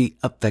not to be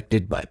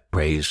affected by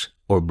praise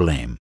or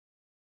blame.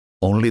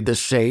 Only the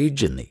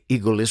sage in the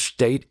egoless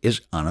state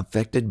is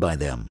unaffected by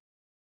them.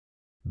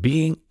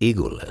 Being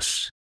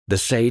egoless, the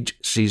sage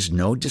sees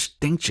no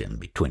distinction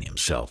between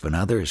himself and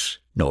others,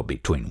 nor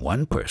between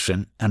one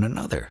person and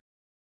another.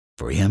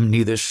 For him,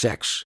 neither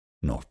sex,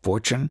 nor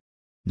fortune,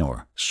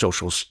 nor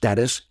social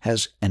status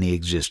has any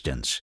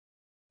existence.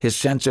 His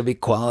sense of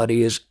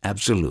equality is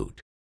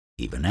absolute.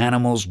 Even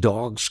animals,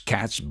 dogs,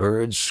 cats,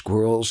 birds,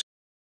 squirrels,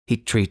 he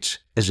treats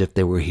as if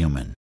they were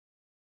human.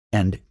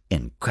 And,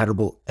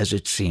 incredible as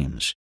it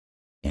seems,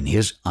 in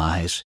his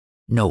eyes,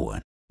 no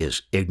one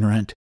is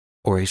ignorant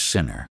or a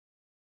sinner.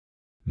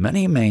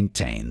 Many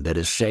maintain that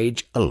a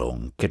sage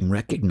alone can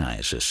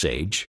recognize a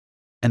sage,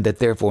 and that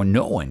therefore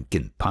no one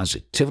can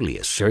positively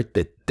assert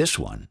that this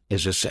one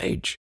is a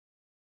sage.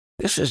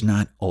 This is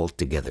not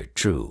altogether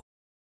true.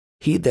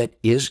 He that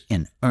is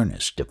in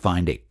earnest to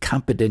find a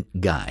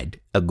competent guide,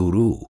 a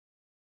guru,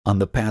 on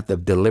the path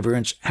of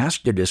deliverance has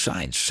to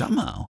decide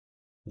somehow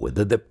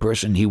whether the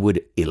person he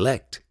would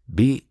elect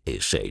be a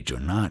sage or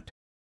not.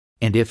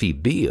 And if he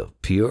be of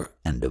pure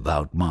and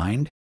devout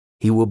mind,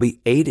 he will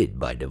be aided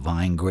by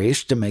divine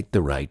grace to make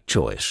the right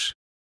choice.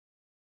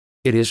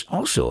 It is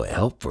also a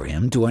help for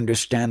him to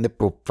understand the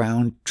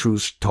profound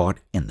truths taught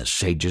in the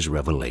sage's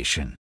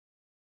revelation.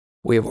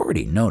 We have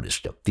already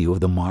noticed a few of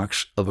the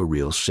marks of a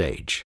real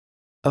sage.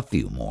 A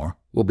few more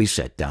will be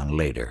set down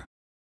later.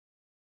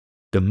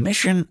 The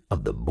mission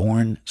of the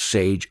born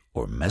sage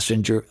or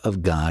messenger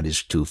of God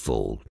is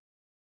twofold.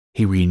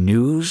 He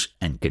renews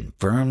and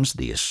confirms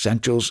the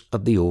essentials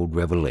of the old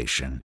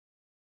revelation.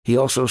 He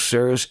also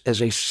serves as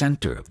a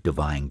center of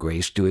divine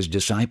grace to his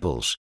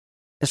disciples,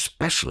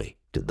 especially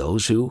to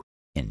those who,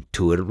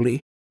 intuitively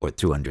or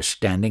through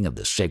understanding of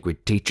the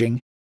sacred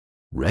teaching,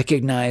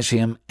 recognize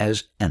him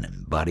as an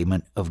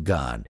embodiment of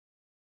God,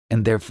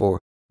 and therefore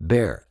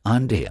bear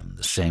unto him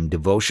the same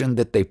devotion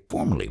that they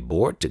formerly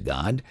bore to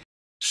God,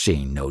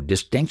 seeing no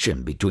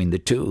distinction between the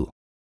two.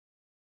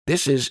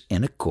 This is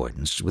in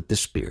accordance with the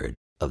spirit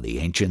of the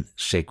ancient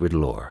sacred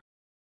lore,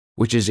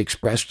 which is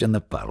expressed in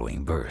the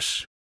following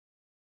verse.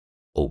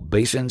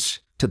 Obeisance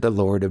to the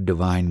Lord of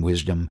divine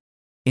wisdom,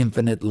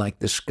 infinite like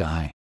the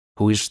sky,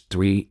 who is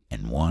three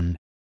in one,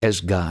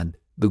 as God,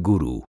 the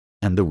Guru,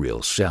 and the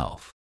real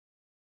self.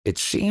 It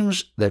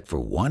seems that for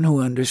one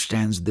who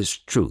understands this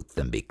truth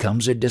and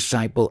becomes a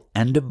disciple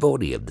and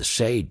devotee of the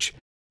sage,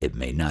 it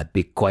may not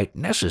be quite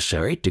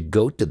necessary to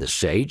go to the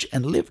sage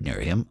and live near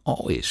him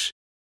always.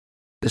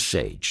 The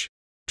sage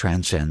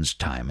transcends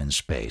time and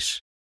space,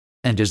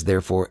 and is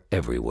therefore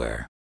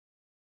everywhere.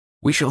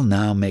 We shall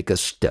now make a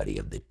study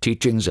of the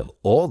teachings of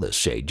all the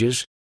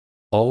sages,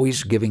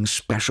 always giving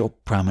special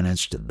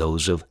prominence to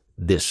those of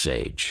this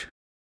sage.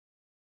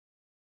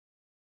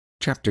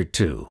 Chapter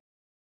 2.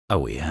 Are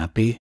we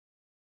happy?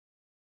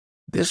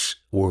 This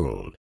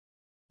world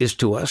is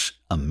to us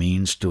a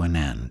means to an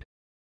end,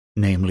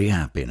 namely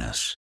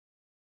happiness.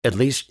 At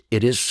least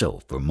it is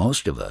so for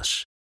most of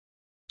us.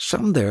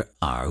 Some there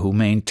are who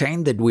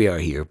maintain that we are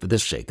here for the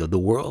sake of the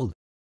world,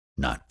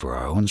 not for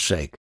our own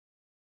sake.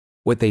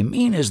 What they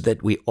mean is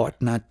that we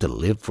ought not to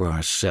live for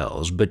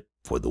ourselves, but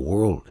for the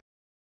world.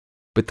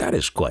 But that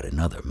is quite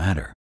another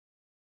matter.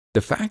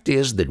 The fact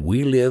is that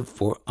we live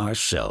for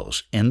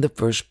ourselves in the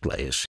first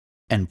place,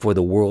 and for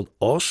the world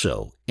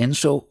also,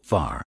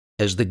 insofar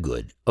as the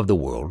good of the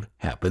world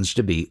happens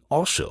to be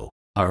also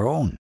our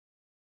own.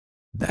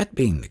 That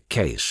being the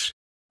case,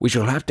 we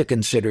shall have to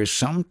consider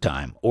some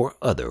time or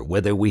other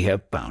whether we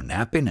have found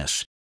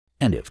happiness,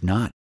 and if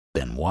not,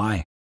 then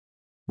why.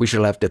 We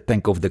shall have to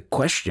think over the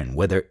question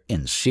whether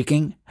in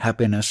seeking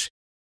happiness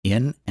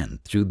in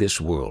and through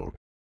this world,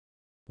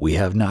 we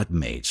have not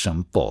made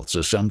some false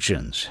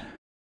assumptions.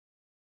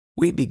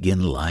 We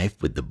begin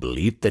life with the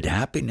belief that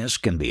happiness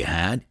can be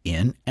had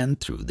in and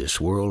through this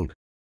world,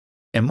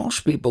 and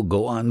most people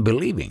go on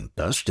believing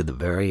thus to the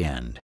very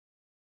end.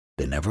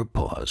 They never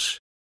pause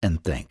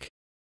and think.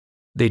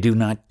 They do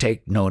not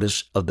take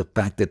notice of the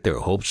fact that their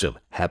hopes of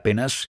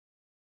happiness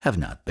have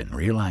not been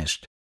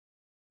realized.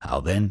 How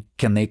then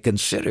can they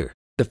consider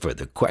the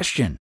further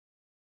question,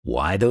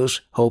 why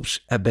those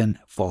hopes have been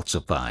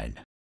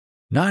falsified?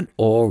 Not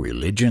all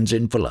religions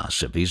and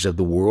philosophies of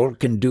the world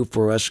can do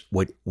for us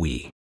what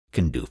we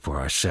can do for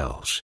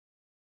ourselves,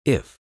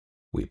 if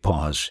we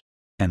pause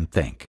and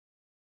think.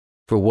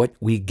 For what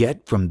we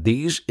get from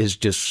these is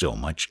just so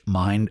much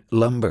mind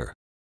lumber,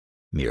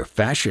 mere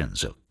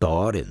fashions of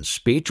thought and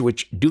speech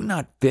which do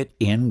not fit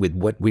in with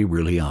what we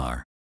really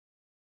are.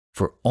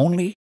 For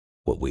only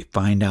what we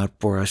find out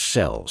for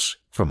ourselves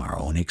from our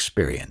own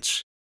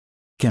experience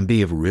can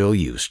be of real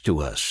use to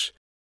us.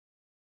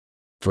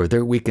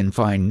 Further, we can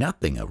find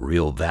nothing of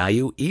real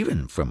value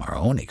even from our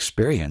own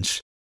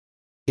experience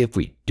if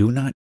we do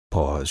not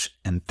pause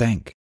and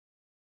think.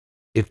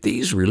 If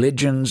these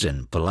religions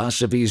and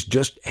philosophies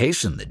just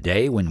hasten the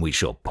day when we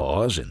shall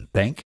pause and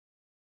think,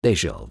 they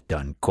shall have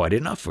done quite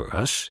enough for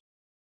us.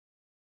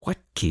 What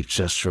keeps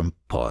us from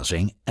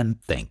pausing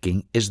and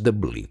thinking is the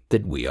belief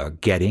that we are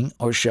getting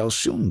or shall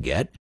soon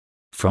get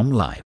from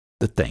life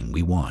the thing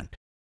we want,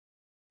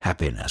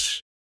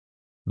 happiness.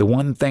 The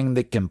one thing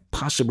that can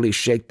possibly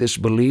shake this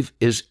belief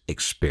is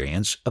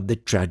experience of the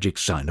tragic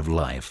side of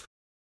life.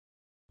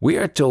 We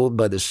are told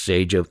by the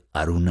sage of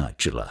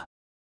ARUNACHALA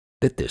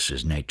that this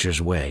is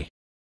nature's way,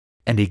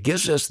 and he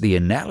gives us the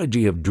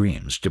analogy of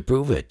dreams to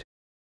prove it.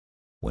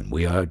 When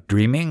we are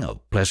dreaming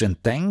of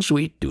pleasant things,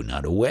 we do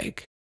not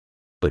awake,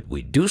 but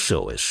we do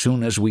so as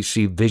soon as we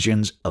see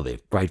visions of a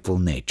frightful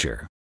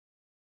nature.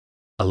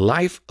 A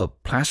life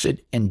of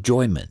placid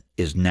enjoyment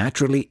is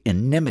naturally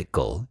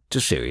inimical to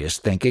serious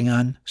thinking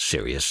on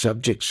serious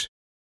subjects,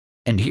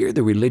 and here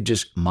the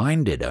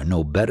religious-minded are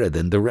no better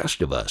than the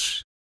rest of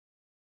us.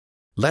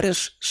 Let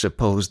us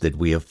suppose that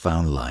we have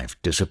found life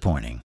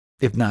disappointing,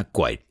 if not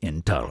quite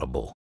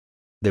intolerable,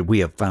 that we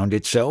have found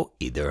it so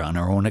either on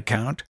our own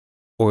account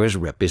or as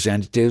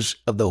representatives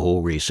of the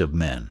whole race of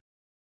men.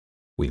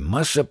 We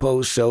must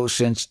suppose so,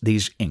 since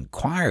these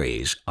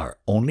inquiries are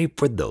only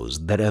for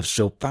those that have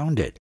so found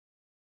it.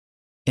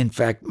 In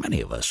fact,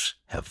 many of us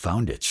have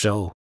found it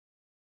so,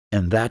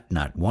 and that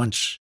not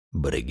once,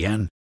 but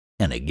again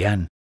and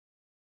again.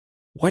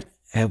 What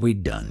have we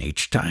done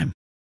each time?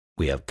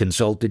 We have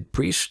consulted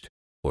priests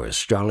or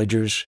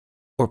astrologers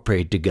or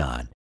prayed to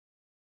God.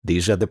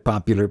 These are the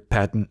popular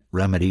patent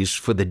remedies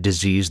for the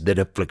disease that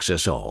afflicts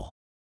us all,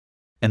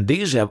 and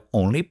these have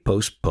only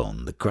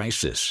postponed the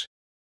crisis.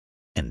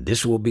 And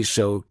this will be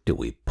so till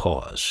we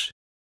pause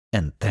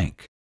and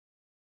think.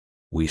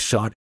 We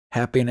sought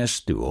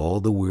happiness through all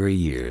the weary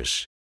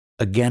years.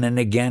 Again and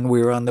again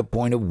we were on the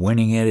point of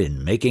winning it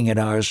and making it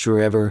ours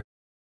forever,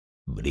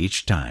 but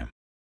each time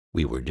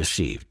we were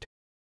deceived.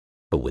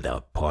 But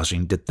without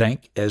pausing to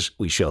think, as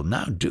we shall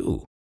now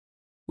do,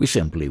 we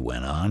simply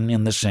went on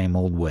in the same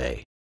old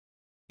way.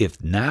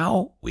 If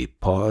now we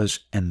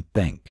pause and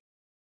think,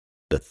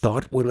 the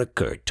thought will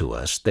occur to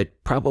us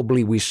that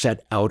probably we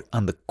set out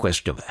on the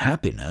quest of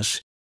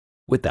happiness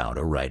without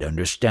a right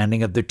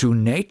understanding of the true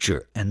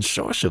nature and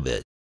source of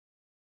it.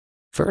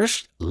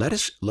 First, let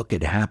us look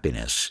at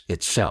happiness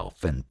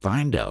itself and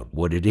find out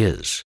what it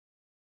is.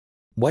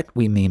 What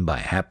we mean by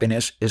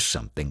happiness is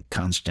something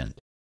constant,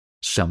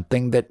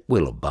 something that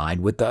will abide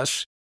with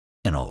us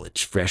in all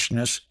its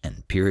freshness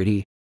and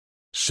purity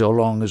so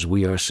long as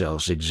we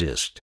ourselves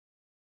exist.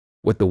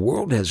 What the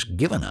world has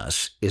given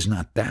us is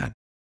not that,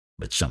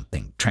 but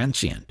something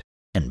transient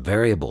and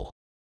variable,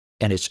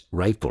 and its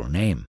rightful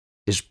name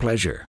is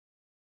pleasure.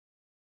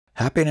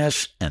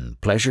 Happiness and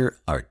pleasure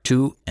are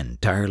two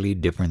entirely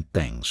different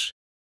things,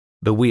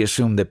 but we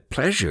assume that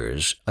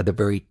pleasures are the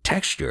very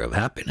texture of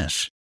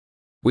happiness.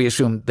 We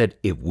assume that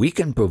if we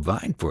can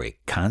provide for a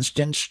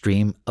constant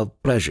stream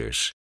of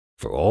pleasures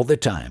for all the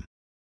time,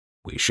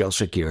 we shall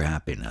secure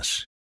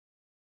happiness.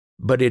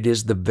 But it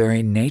is the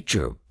very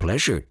nature of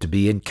pleasure to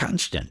be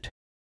inconstant,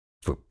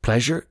 for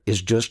pleasure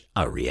is just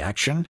a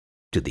reaction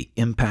to the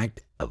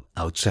impact of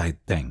outside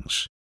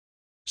things.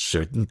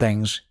 Certain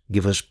things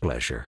give us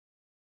pleasure,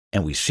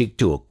 and we seek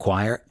to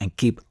acquire and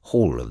keep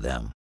hold of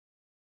them.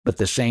 But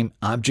the same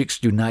objects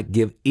do not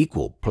give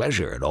equal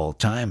pleasure at all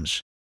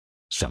times.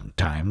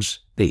 Sometimes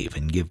they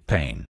even give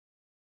pain.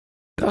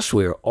 Thus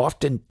we are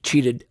often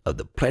cheated of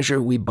the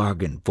pleasure we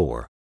bargained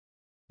for,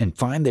 and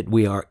find that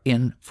we are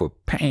in for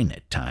pain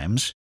at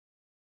times.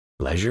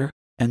 Pleasure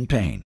and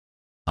pain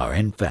are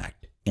in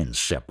fact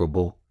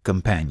inseparable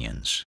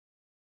companions.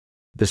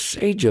 The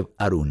sage of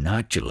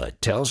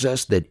ARUNACHALA tells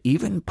us that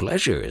even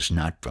pleasure is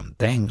not from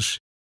things.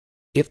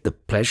 If the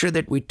pleasure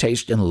that we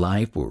taste in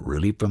life were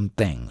really from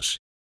things,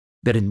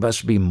 then it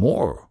must be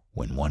more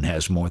when one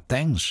has more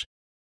things,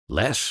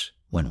 less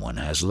when one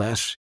has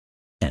less,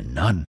 and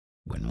none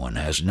when one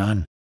has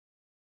none.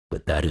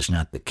 But that is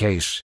not the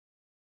case.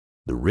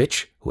 The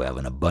rich who have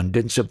an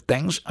abundance of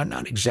things are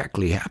not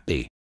exactly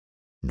happy,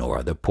 nor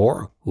are the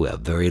poor who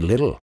have very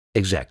little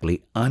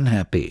exactly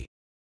unhappy.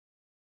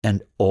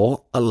 And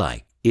all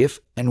alike, if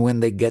and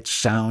when they get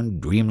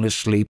sound, dreamless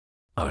sleep,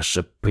 are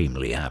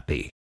supremely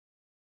happy.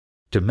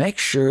 To make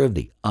sure of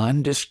the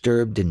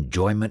undisturbed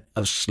enjoyment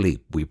of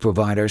sleep, we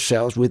provide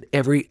ourselves with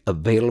every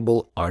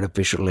available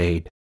artificial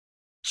aid: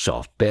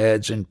 soft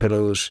beds and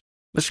pillows,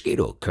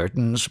 mosquito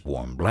curtains,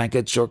 warm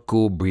blankets or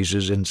cool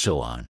breezes, and so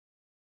on.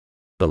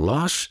 The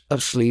loss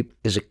of sleep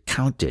is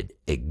accounted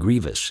a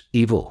grievous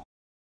evil.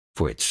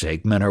 For its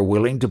sake, men are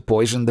willing to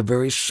poison the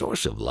very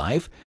source of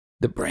life,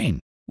 the brain,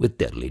 with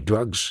deadly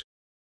drugs.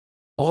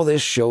 All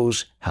this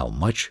shows how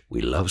much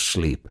we love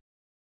sleep,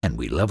 and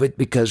we love it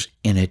because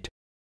in it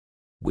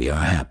we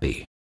are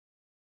happy.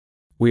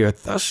 We are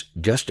thus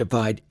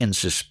justified in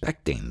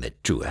suspecting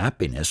that true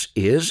happiness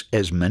is,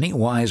 as many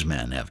wise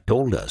men have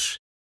told us,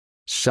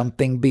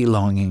 something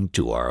belonging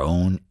to our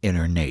own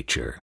inner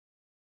nature.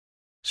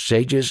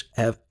 Sages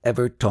have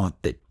ever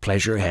taught that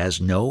pleasure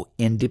has no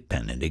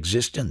independent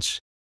existence.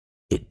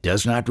 It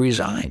does not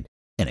reside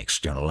in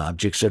external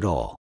objects at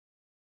all.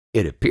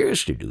 It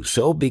appears to do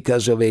so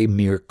because of a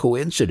mere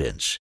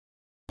coincidence.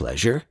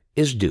 Pleasure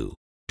is due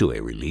to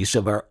a release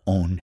of our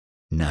own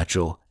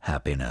natural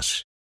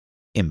happiness,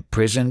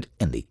 imprisoned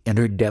in the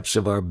inner depths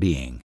of our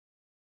being.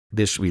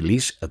 This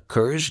release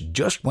occurs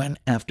just when,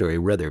 after a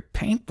rather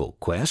painful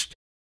quest,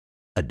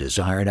 a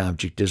desired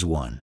object is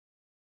won,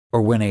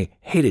 or when a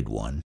hated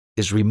one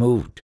is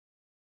removed.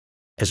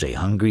 As a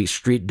hungry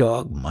street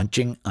dog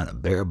munching on a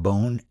bare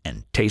bone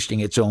and tasting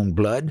its own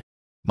blood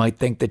might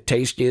think the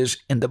taste is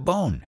in the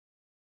bone,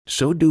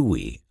 so do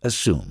we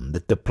assume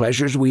that the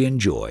pleasures we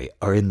enjoy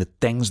are in the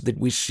things that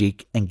we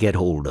seek and get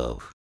hold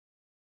of.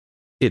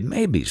 It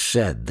may be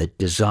said that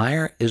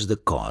desire is the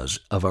cause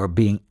of our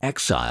being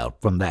exiled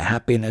from the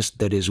happiness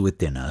that is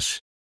within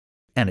us,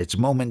 and its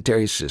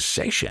momentary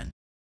cessation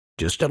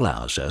just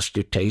allows us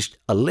to taste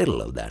a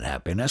little of that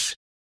happiness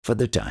for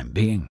the time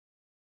being.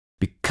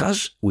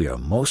 Because we are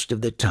most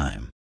of the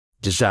time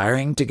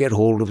desiring to get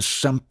hold of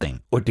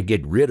something or to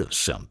get rid of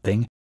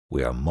something,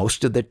 we are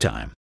most of the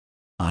time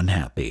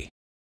unhappy.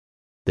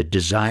 The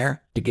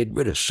desire to get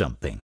rid of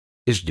something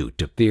is due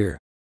to fear.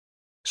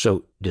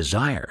 So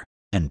desire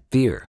and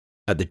fear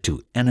are the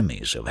two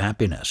enemies of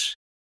happiness.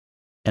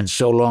 And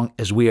so long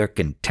as we are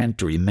content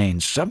to remain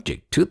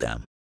subject to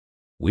them,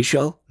 we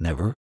shall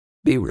never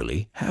be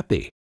really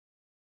happy.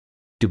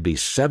 To be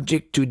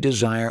subject to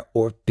desire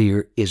or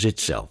fear is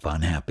itself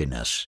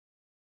unhappiness.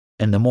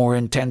 And the more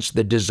intense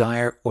the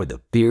desire or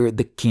the fear,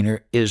 the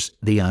keener is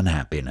the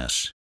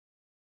unhappiness.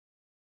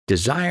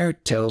 Desire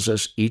tells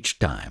us each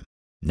time,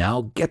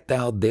 "Now get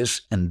thou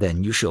this, and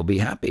then you shall be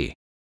happy."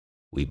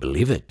 We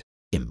believe it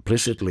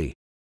implicitly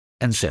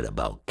and set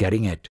about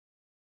getting it.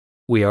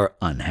 We are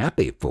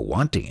unhappy for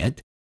wanting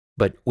it,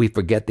 but we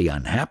forget the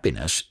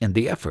unhappiness in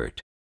the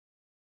effort.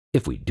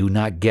 If we do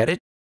not get it,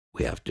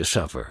 we have to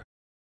suffer.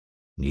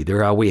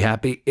 Neither are we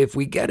happy if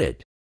we get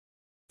it,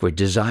 for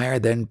desire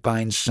then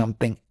finds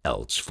something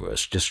else for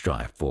us to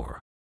strive for,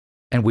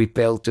 and we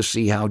fail to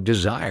see how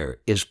desire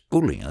is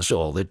fooling us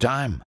all the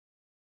time.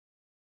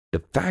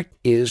 The fact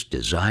is,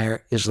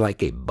 desire is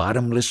like a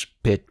bottomless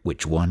pit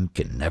which one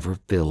can never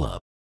fill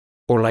up,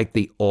 or like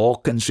the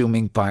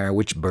all-consuming fire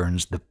which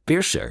burns the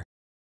fiercer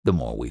the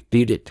more we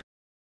feed it.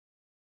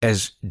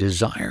 As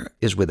desire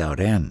is without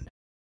end,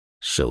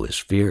 so is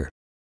fear.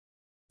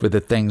 For the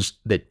things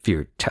that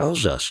fear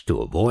tells us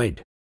to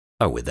avoid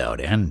are without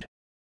end.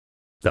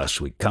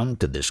 Thus we come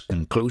to this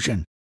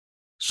conclusion: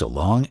 so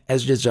long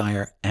as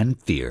desire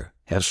and fear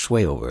have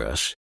sway over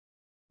us,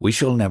 we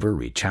shall never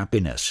reach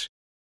happiness.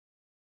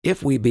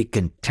 If we be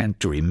content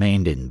to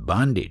remain in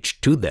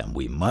bondage to them,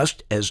 we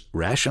must, as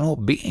rational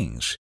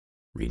beings,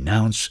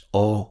 renounce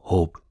all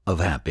hope of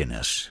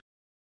happiness.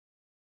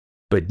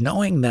 But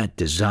knowing that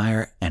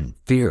desire and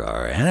fear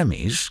are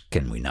enemies,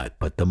 can we not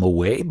put them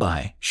away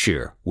by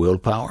sheer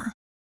willpower?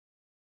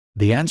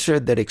 The answer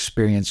that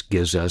experience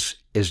gives us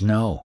is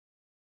no.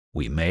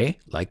 We may,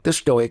 like the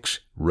Stoics,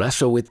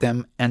 wrestle with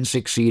them and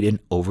succeed in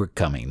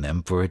overcoming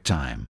them for a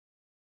time.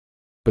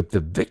 But the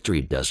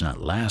victory does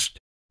not last,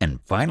 and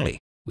finally,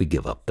 we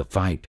give up the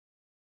fight.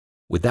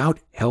 Without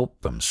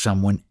help from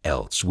someone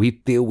else,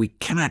 we feel we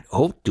cannot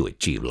hope to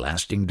achieve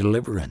lasting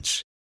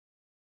deliverance.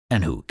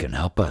 And who can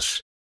help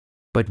us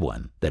but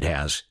one that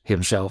has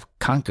himself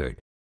conquered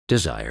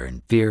desire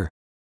and fear,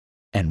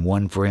 and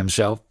won for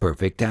himself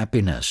perfect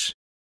happiness?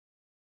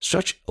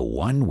 Such a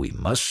one we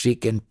must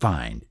seek and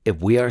find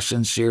if we are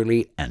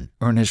sincerely and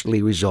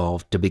earnestly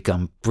resolved to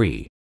become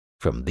free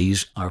from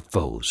these our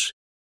foes,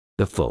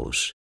 the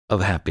foes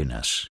of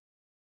happiness.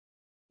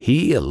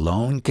 He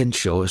alone can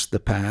show us the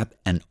path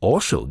and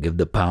also give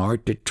the power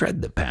to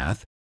tread the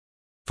path,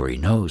 for he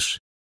knows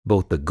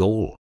both the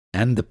goal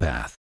and the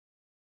path.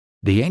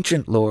 The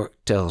ancient lore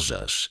tells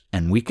us,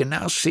 and we can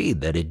now see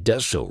that it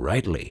does so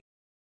rightly,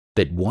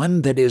 that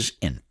one that is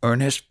in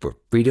earnest for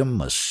freedom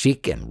must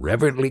seek and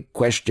reverently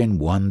question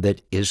one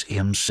that is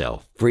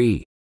himself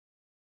free.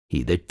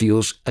 He that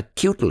feels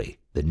acutely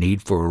the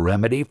need for a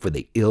remedy for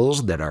the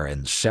ills that are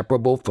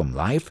inseparable from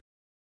life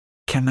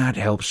cannot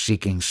help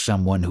seeking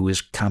someone who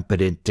is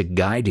competent to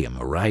guide him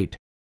aright.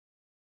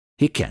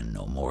 He can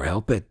no more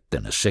help it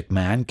than a sick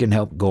man can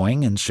help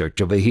going in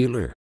search of a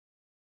healer.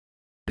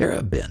 There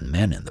have been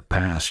men in the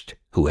past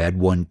who had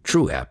won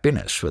true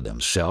happiness for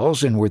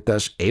themselves and were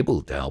thus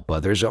able to help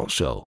others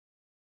also.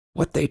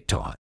 What they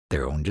taught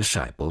their own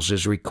disciples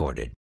is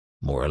recorded,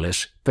 more or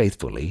less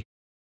faithfully,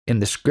 in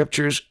the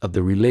scriptures of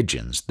the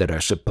religions that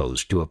are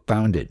supposed to have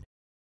founded.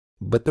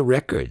 But the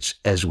records,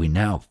 as we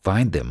now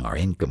find them, are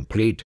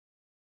incomplete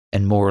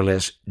and more or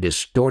less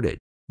distorted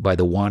by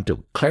the want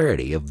of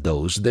clarity of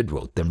those that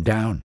wrote them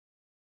down.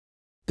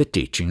 The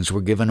teachings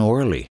were given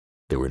orally.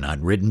 They were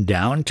not written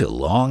down till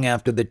long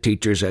after the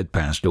teachers had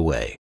passed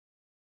away.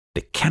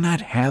 They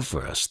cannot have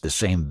for us the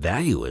same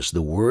value as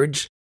the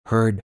words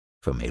heard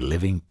from a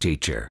living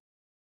teacher.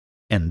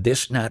 And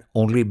this not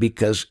only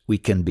because we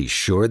can be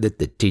sure that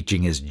the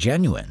teaching is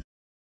genuine,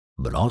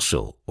 but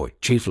also, or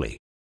chiefly,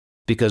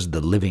 because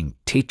the living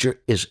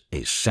teacher is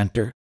a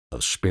center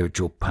of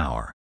spiritual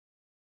power,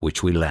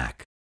 which we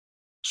lack.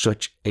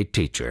 Such a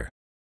teacher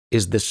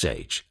is the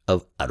sage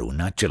of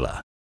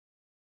ARUNACHALA.